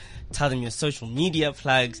planned, tell them your social media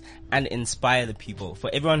plugs, and inspire the people. For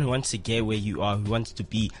everyone who wants to get where you are, who wants to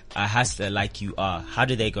be a hustler like you are, how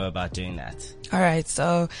do they go about doing that? All right,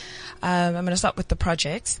 so I'm going to start with the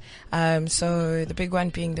projects. So the big one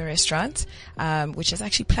being the restaurant, which is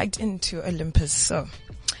actually plugged into Olympus. So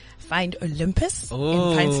find Olympus in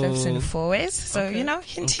Pine Slopes and Fourways. So,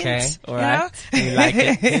 hint, hint. All right. We like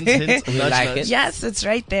it. Hint, hint. We like it. Yes, it's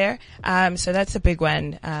right there. So that's a big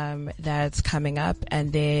one, that's coming up.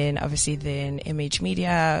 And then obviously MH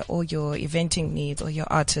Media, all your eventing needs, all your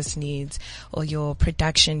artist needs, all your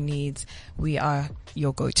production needs, we are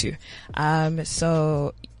your go-to.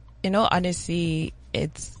 So, honestly,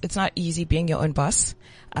 it's not easy being your own boss.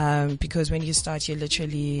 Because when you start, you're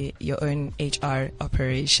literally your own HR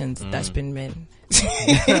operations. That's been men.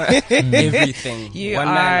 Everything. You one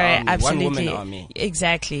are man army, absolutely one woman army.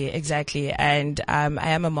 Exactly. And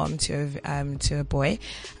I am a mom to a boy,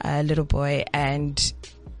 a little boy, and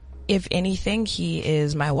if anything, he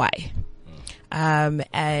is my why.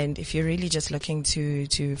 And if you're really just looking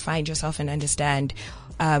to find yourself and understand,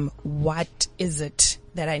 what is it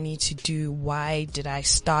that I need to do? Why did I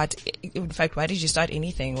start? In fact, why did you start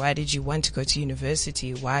anything? Why did you want to go to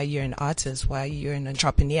university? Why you're an artist? Why you're an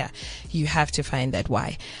entrepreneur? You have to find that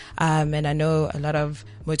why. And I know a lot of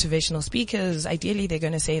motivational speakers, ideally they're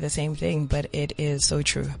going to say the same thing, but it is so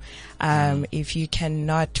true. If you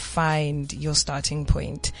cannot find your starting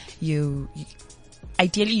point,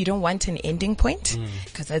 ideally you don't want an ending point,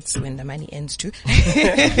 because that's when the money ends too.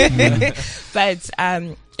 But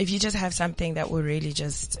if you just have something that will really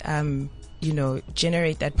just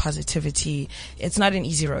generate that positivity, it's not an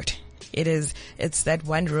easy road. It's that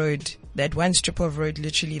one road, that one strip of road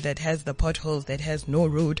literally that has the potholes, that has no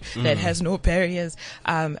road, that has no barriers.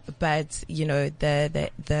 But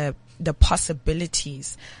the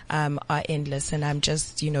possibilities are endless, and I'm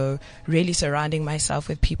just really surrounding myself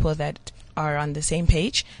with people that are on the same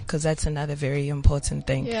page, because that's another very important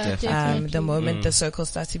thing. The moment the circle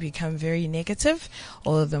starts to become very negative,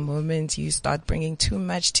 or the moment you start bringing too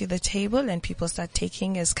much to the table and people start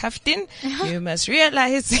taking as kaftin, you must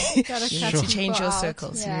realize you need to change your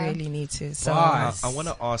circles. You really need to. So I want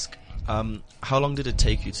to ask, how long did it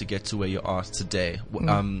take you to get to where you are today?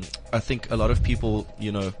 I think a lot of people,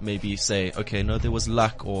 maybe say, okay, no, there was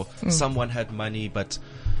luck, or someone had money, but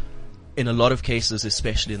in a lot of cases,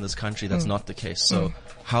 especially in this country, that's not the case. So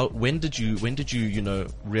when did you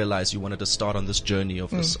realize you wanted to start on this journey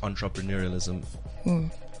of this entrepreneurialism?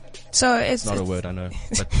 So it's not a word, I know,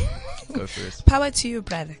 but go for it. Power to you,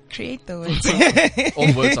 brother. Create the words.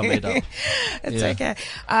 All words are made up. It's okay.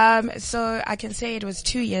 So I can say it was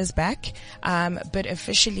 2 years back, but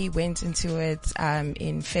officially went into it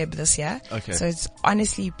in Feb this year. Okay. So it's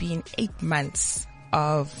honestly been 8 months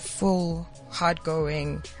of full hard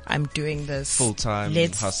going. I'm doing this full time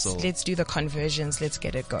hustle. Let's do the conversions. Let's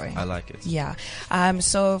get it going. I like it. Yeah.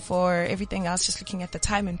 So for everything else, just looking at the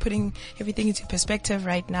time and putting everything into perspective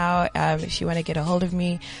right now, if you want to get a hold of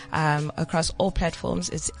me, across all platforms,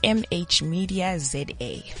 it's MH Media ZA.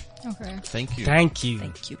 Okay. Thank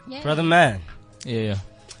you. Yay. Brother man. Yeah.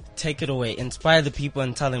 Take it away. Inspire the people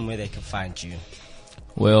and tell them where they can find you.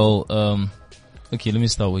 Well, okay, let me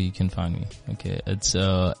start where you can find me. Okay, it's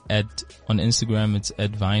on Instagram it's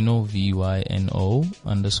 @Vyno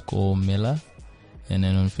 @Vyno_Miller, and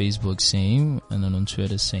then on Facebook same, and then on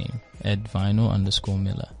Twitter same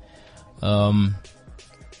 @Vyno_Miller.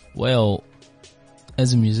 Well,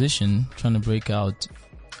 as a musician trying to break out,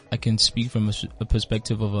 I can speak from a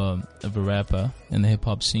perspective of a rapper in the hip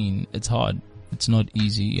hop scene. It's hard. It's not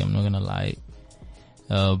easy. I'm not gonna lie.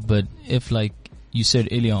 But if, like you said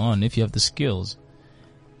earlier on, if you have the skills,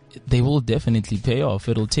 they will definitely pay off.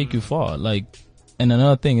 It'll take you far. And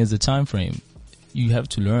another thing is the time frame. You have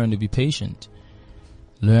to learn to be patient.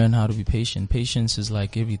 Learn how to be patient. Patience is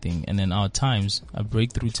like everything. And then our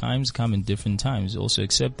breakthrough times come in different times. Also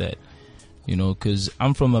accept that, cause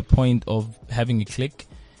I'm from a point of having a click,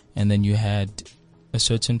 and then you had a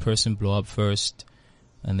certain person blow up first,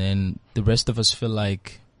 and then the rest of us feel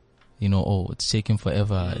like, it's taking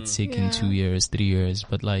forever. It's taking 2 years, 3 years,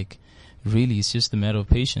 but really, it's just a matter of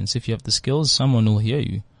patience. If you have the skills, someone will hear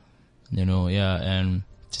you. And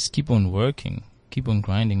just keep on working, keep on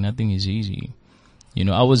grinding. Nothing is easy.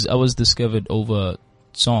 I was discovered over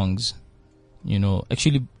songs,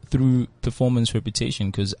 actually through performance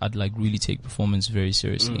reputation, because I'd really take performance very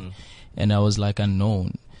seriously. And I was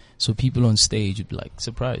unknown. So people on stage would be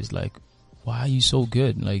surprised, why are you so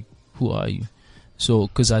good? Who are you? So,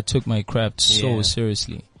 cause I took my craft so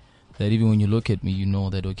seriously, that even when you look at me, you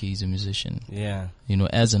know that, okay, he's a musician. Yeah.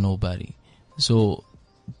 As a nobody. So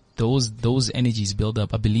those energies build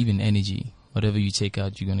up. I believe in energy. Whatever you take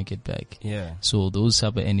out, you're going to get back. Yeah. So those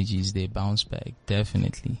type of energies, they bounce back.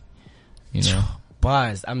 Definitely.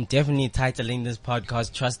 Bars. I'm definitely titling this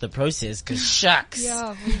podcast "Trust the Process" because shucks,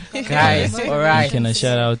 guys. All right. Can I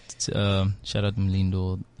shout out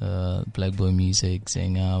Mlindo, Black Boy Music,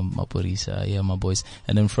 Zenga, Maporisa, my boys.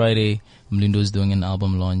 And then Friday, Mlindo is doing an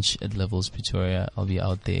album launch at Levels Pretoria. I'll be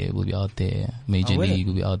out there. We'll be out there. Major League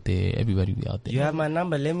will be out there. Everybody will be out there. You have my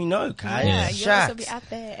number. Let me know, guys. Yeah, you'll also be out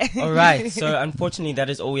there. All right. So unfortunately,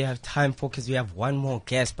 that is all we have time for because we have one more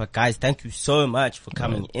guest. But guys, thank you so much for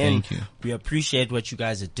coming in. Thank you. We appreciate what you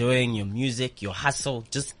guys are doing, your music, your hustle,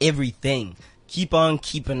 just everything. Keep on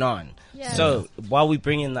keeping on. Yeah. So while we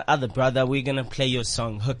bring in the other brother, we're going to play your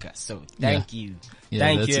song Hooker. So thank you. Yeah,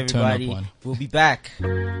 thank you, everybody. We'll be back.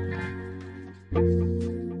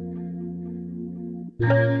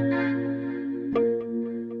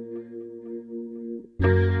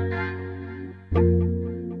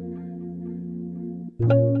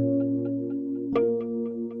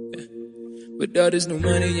 With all this new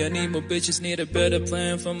money, I need more bitches. Need a better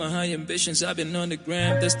plan for my high ambitions. I've been on the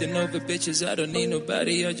gram, dusting over bitches. I don't need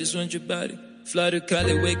nobody, I just want your body. Fly to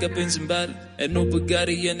Cali, wake up in Zimbabwe. A new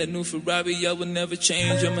Bugatti and a new Ferrari, I will never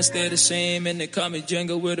change. I'ma stay the same, and they call me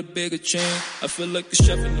Django with a bigger chain. I feel like the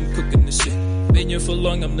chef and I'm cooking the shit. Been here for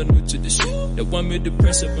long, I'm not new to the shit. They want me to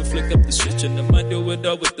press up and flick up the switch, and I might do it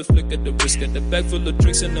all with the flick of the wrist. Got the bag full of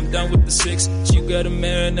drinks and I'm down with the 6. She got a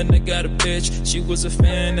man and I got a bitch. She was a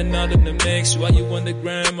fan and all in the mix. Why you on the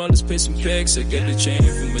gram, all this piss and pics? I got the chain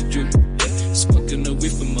from my jewelry, yeah. Smoking away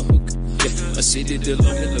from my hook, yeah. My city, they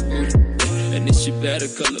love me like booty. And this shit better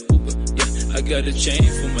color Uber, yeah. I got a chain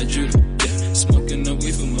for my jewelry, yeah. Smoking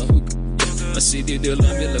away from my hookah, yeah. My city, they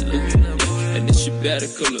love me like Uber, yeah. And this shit better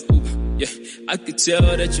color Uber, yeah. I could tell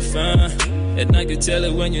that you're fine, and I could tell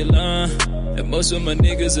it when you're lying. And most of my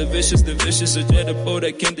niggas are vicious, the vicious are jet a boat,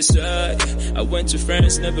 I can't decide. Yeah. I went to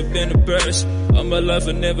France, never been to Paris. All my life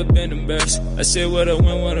I've never been embarrassed. I say what I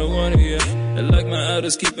want, what I want, yeah. I like my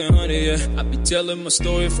elders keeping honey, yeah. I be telling my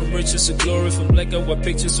story from riches to glory, from black and white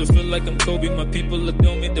pictures, so feel like I'm Kobe. My people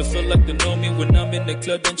adore me, they feel like they know me. When I'm in the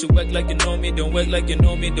club, don't you act like you know me. Don't act like you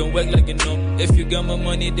know me, don't act like you know me. If you got my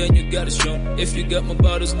money, then you gotta show me. If you got my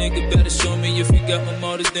bottles, nigga, better show me. If you got my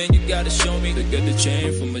motors, then you gotta show me. They got the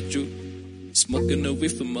chain for my jewelry, smoking away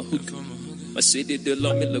from my hookah. My city, they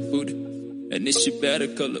love me like booty, and this shit better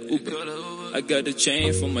color Uber. I got the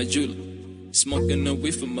chain for my jewelry, smoking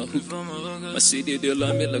away from my hookah. My city, they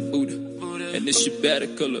love me like Buddha, and this shit better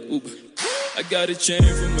color Uber. I got a chain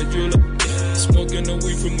from my jeweler, smoking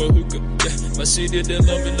away from my hookah. Yeah. My city, they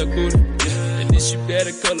love me like Buddha, yeah. And this shit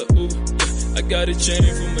better color Uber. Yeah. I got a chain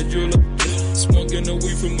from my jeweler, smoking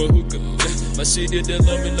away from my hookah. Yeah. My city, they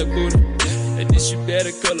love me like Buddha, yeah. And this shit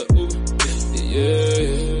better color Uber.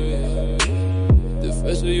 Yeah. The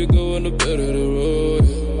faster you go on, the better the road.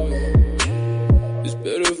 It's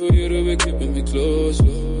better for you to be keeping me close.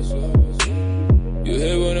 You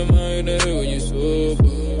hate when I'm high and I hate when you're sober.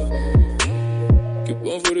 Keep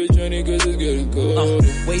on for the journey cause it's getting cold.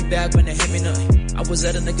 Way back when they had me nothing, I was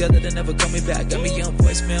at a nigga that never called me back. Got me young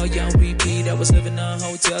voicemail, young repeat. I was living on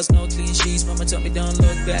hotels, no clean sheets. Mama told me don't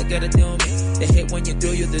look back, gotta do me. They hate when you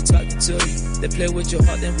do you, they talking to you. They play with your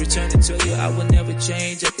heart, then return it to you. I will never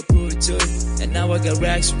change, I can prove it to you. And now I got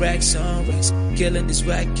racks, racks on racks. Killing these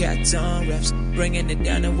whack cats on raps. Bringing it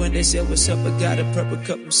down, and when they say what's up, I got a purple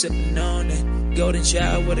cup, I'm sipping on it. Golden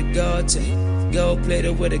shower with a gold tape. Gold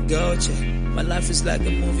plated with a gold chain. My life is like a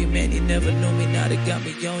movie, man, you never knew me. Now they got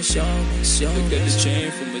me on, show me, show me. Look at this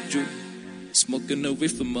chain from my jewelry, smoking away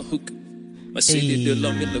from my hookah. My city, they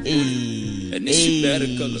love me like Buddha, and this shit better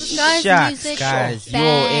color. Shucks, guys,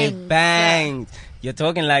 yo, it banged. You're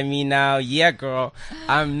talking like me now. Yeah, girl.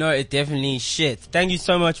 No, it definitely is shit. Thank you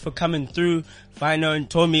so much for coming through. Fino and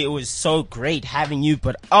told me it was so great having you,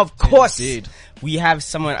 but of course, we have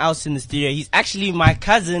someone else in the studio. He's actually my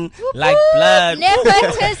cousin, like blood.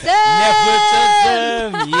 Nepotism!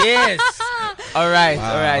 Nepotism, yes. Alright,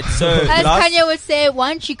 alright. So, as Kanye would say,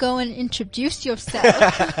 why don't you go and introduce yourself?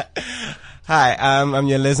 Hi, I'm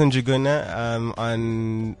Yelezo Njuguna.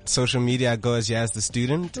 On social media, I go as Yaz the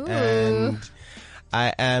Student. Ooh. And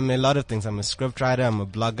I am a lot of things. I'm a scriptwriter, I'm a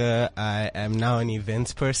blogger, I am now an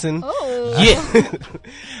events person. Oh. Yeah.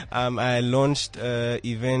 I launched an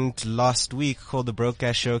event last week called the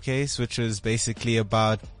Broadcast Showcase, which was basically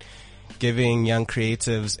about giving young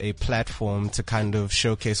creatives a platform to kind of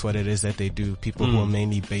showcase what it is that they do. People who are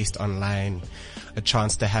mainly based online, a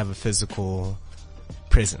chance to have a physical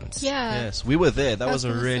presence. Yeah. Yes, we were there. That was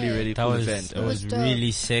a really cool event. It was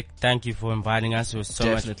really sick. Thank you for inviting us. It was so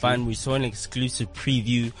much fun. We saw an exclusive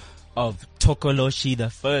preview of Tokoloshi, the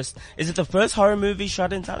first. Is it the first horror movie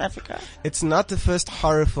shot in South Africa? It's not the first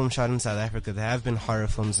horror film shot in South Africa. There have been horror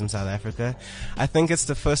films in South Africa. I think it's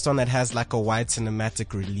the first one that has like a wide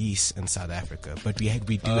cinematic release in South Africa. But we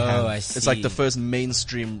do have. I see. It's like the first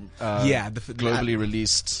mainstream, globally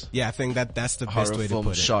released. Yeah, I think that's the best way to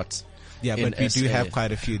put it. Shot. Yeah, but we do have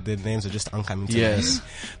quite a few. The names are just oncoming to me.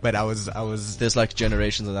 But I was. There's like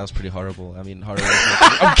generations, and that was pretty horrible. I mean, horror.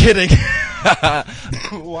 I'm kidding.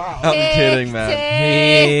 Wow. I'm kidding,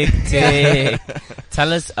 man. Hectic.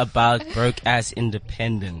 Tell us about Broke Ass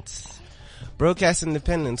Independence. Broadcast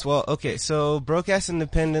Independence. Well, okay, so Broadcast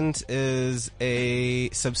Independence is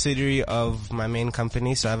a subsidiary of my main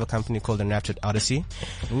company. So I have a company called Enraptured Odyssey.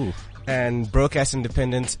 Ooh. And Broadcast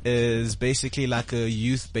Independence is basically like a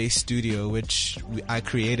youth-based studio, which I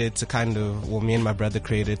created to me and my brother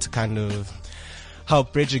created to kind of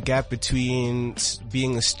help bridge a gap between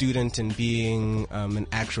being a student and being an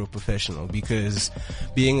actual professional. Because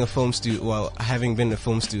being a film student, having been a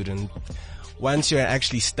film student, once you're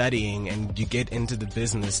actually studying and you get into the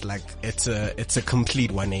business, like it's a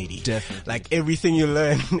complete 180. Definitely. Like everything you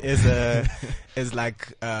learn is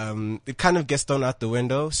like, it kind of gets thrown out the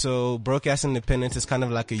window. So Broadcast Independent is kind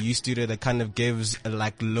of like a youth studio that kind of gives a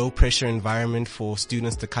like low pressure environment for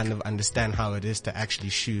students to kind of understand how it is to actually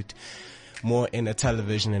shoot more in a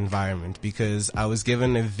television environment, because I was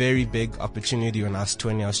given a very big opportunity when I was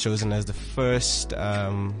 20. I was chosen as the first,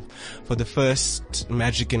 for the first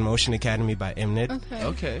Magic in Motion Academy by Mnet.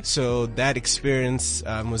 Okay. So that experience,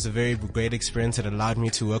 was a very great experience. It allowed me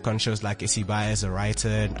to work on shows like Isibai as a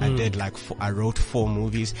writer. I did like, I wrote 4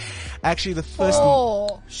 movies. Actually, the first,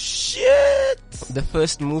 the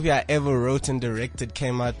first movie I ever wrote and directed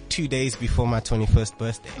came out 2 days before my 21st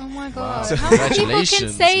birthday. Oh my god. So How many people can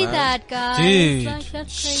congratulations, say man. that, guys? Dude, like,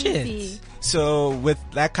 that's crazy. So with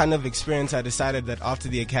that kind of experience, I decided that after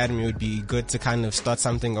the academy it would be good to kind of start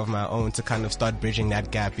something of my own, to kind of start bridging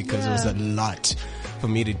that gap, because it was a lot for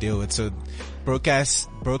me to deal with. So broadcast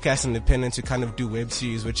independent to kind of do web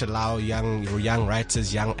series which allow young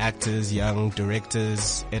writers, young actors, young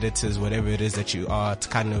directors, editors, whatever it is that you are, to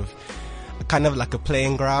kind of like a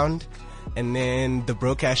playing ground. And then the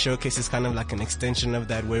Broadcast Showcase is kind of like an extension of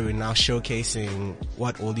that, where we're now showcasing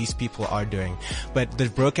what all these people are doing. But the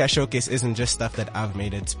Broadcast Showcase isn't just stuff that I've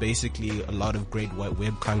made. It's basically a lot of great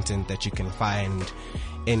web content that you can find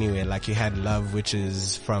anywhere. Like you had Love, which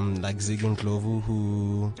is from like Ziggy Ndlovu,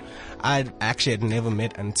 who I actually had never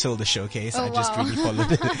met until the showcase. I just really followed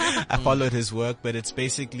it. I followed his work, but it's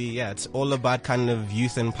basically, it's all about kind of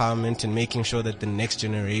youth empowerment and making sure that the next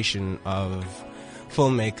generation of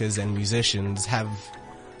filmmakers and musicians have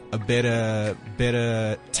a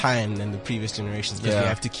better time than the previous generations, because we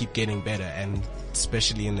have to keep getting better, and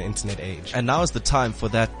especially in the internet age. And now is the time for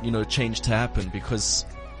that, change to happen, because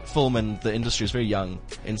film and the industry is very young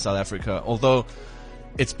in South Africa. Although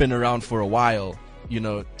it's been around for a while,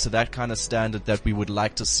 to that kind of standard that we would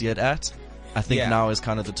like to see it at, I think now is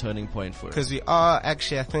kind of the turning point for it. Because we are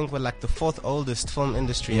actually, I think we're like the 4th oldest film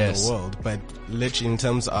industry in the world, but literally in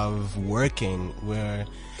terms of working, we're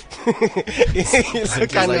kind of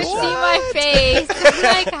see my face. It's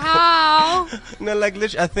like, how? No, like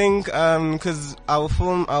literally, I think because our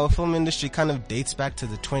film industry kind of dates back to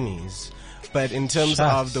the 20s. But in terms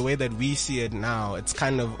of the way that we see it now, it's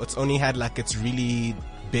only had like its really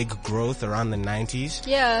big growth around the 90s.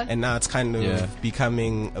 Yeah. And now it's kind of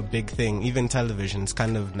becoming a big thing. Even television's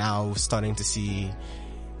kind of now starting to see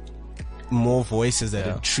more voices that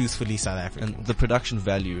are truthfully South African. And the production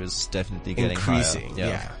value is definitely getting increasing.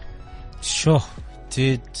 higher. Sure.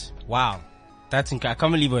 Dude. Wow. That's incredible. I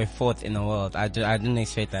can't believe we're 4th in the world. I didn't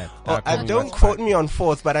expect that. Don't quote me on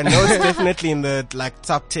 4th, but I know it's definitely in the like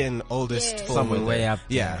top 10 oldest film. Somewhere way up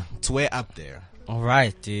there. Yeah, it's way up there.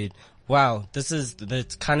 Alright, dude. Wow, that's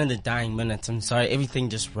kind of the dying minutes. I'm sorry, everything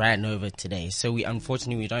just ran over today. So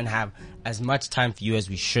unfortunately we don't have as much time for you as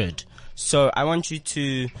we should. So I want you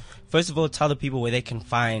to, first of all, tell the people where they can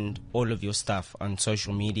find all of your stuff on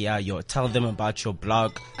social media. Tell them about your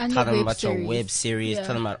blog, and tell them about your web series,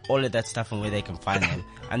 tell them about all of that stuff and where they can find them.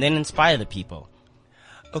 And then inspire the people.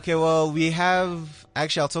 Okay, well, we have,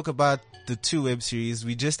 actually I'll talk about the 2 web series.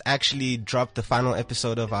 We just actually dropped the final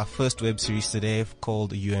episode of our first web series today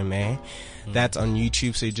called UMA. That's on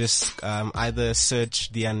YouTube, so you just either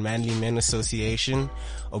search The Unmanly Men Association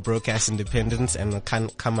or Broadcast Independence and it can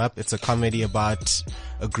come up. It's a comedy about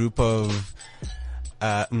a group of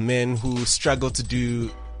men who struggle to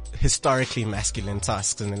do historically masculine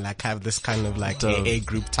tasks, and then like have this kind of like AA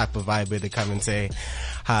group type of vibe where they come and say,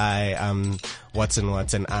 hi, I'm what's and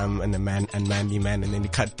I'm an unmanly man, and then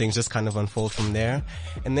things just kind of unfold from there.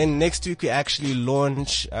 And then next week we actually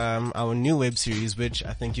launch our new web series, which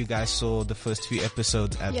I think you guys saw the first few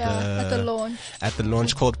episodes at the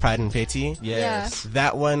launch called Pride and Petty. Yes.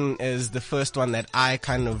 That one is the first one that I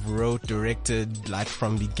kind of wrote, directed, like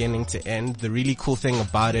from beginning to end. The really cool thing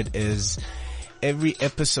about it is every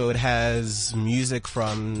episode has music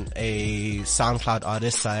from a SoundCloud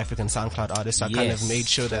artist, South African SoundCloud artist. So I kind of made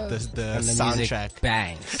sure that the soundtrack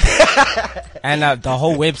bangs. And the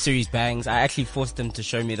whole web series bangs. I actually forced him to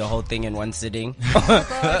show me the whole thing in one sitting.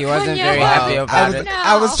 He wasn't very happy about it.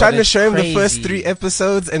 I was trying to show him the first 3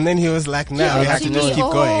 episodes, and then he was like, no, we have to just keep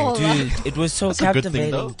going. Dude, it was so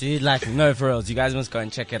captivating. Dude, like, no, for reals. You guys must go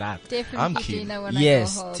and check it out. Definitely. I'm keen.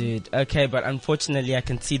 Yes, dude. Okay, but unfortunately I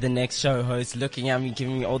can see the next show host looking at me,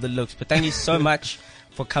 giving me all the looks. But thank you so much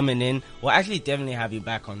for coming in. We'll actually definitely have you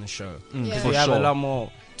back on the show. Because we have a lot more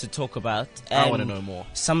to talk about. I want to And know more.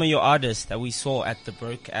 Some of your artists that we saw at the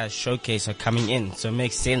Broke Ass Showcase are coming in, so it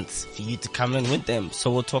makes sense for you to come in with them.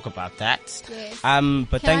 So we'll talk about that. Yes. But Can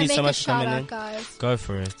thank I you so make a much for coming shout out, in. guys? Go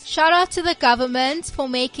for it. Shout out to the government for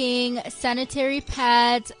making sanitary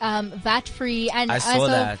pads VAT free, and I as saw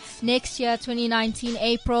of that. next year, 2019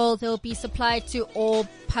 April, they'll be supplied to all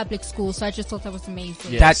public schools. So I just thought that was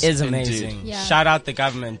amazing. That is amazing. Indeed. Yeah. Shout out the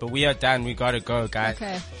government, but we are done. We gotta go, guys.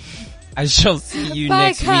 Okay. I shall see you Bye,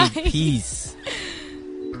 next guys. week. Peace.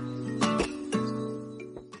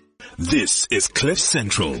 This is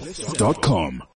CliffCentral.com.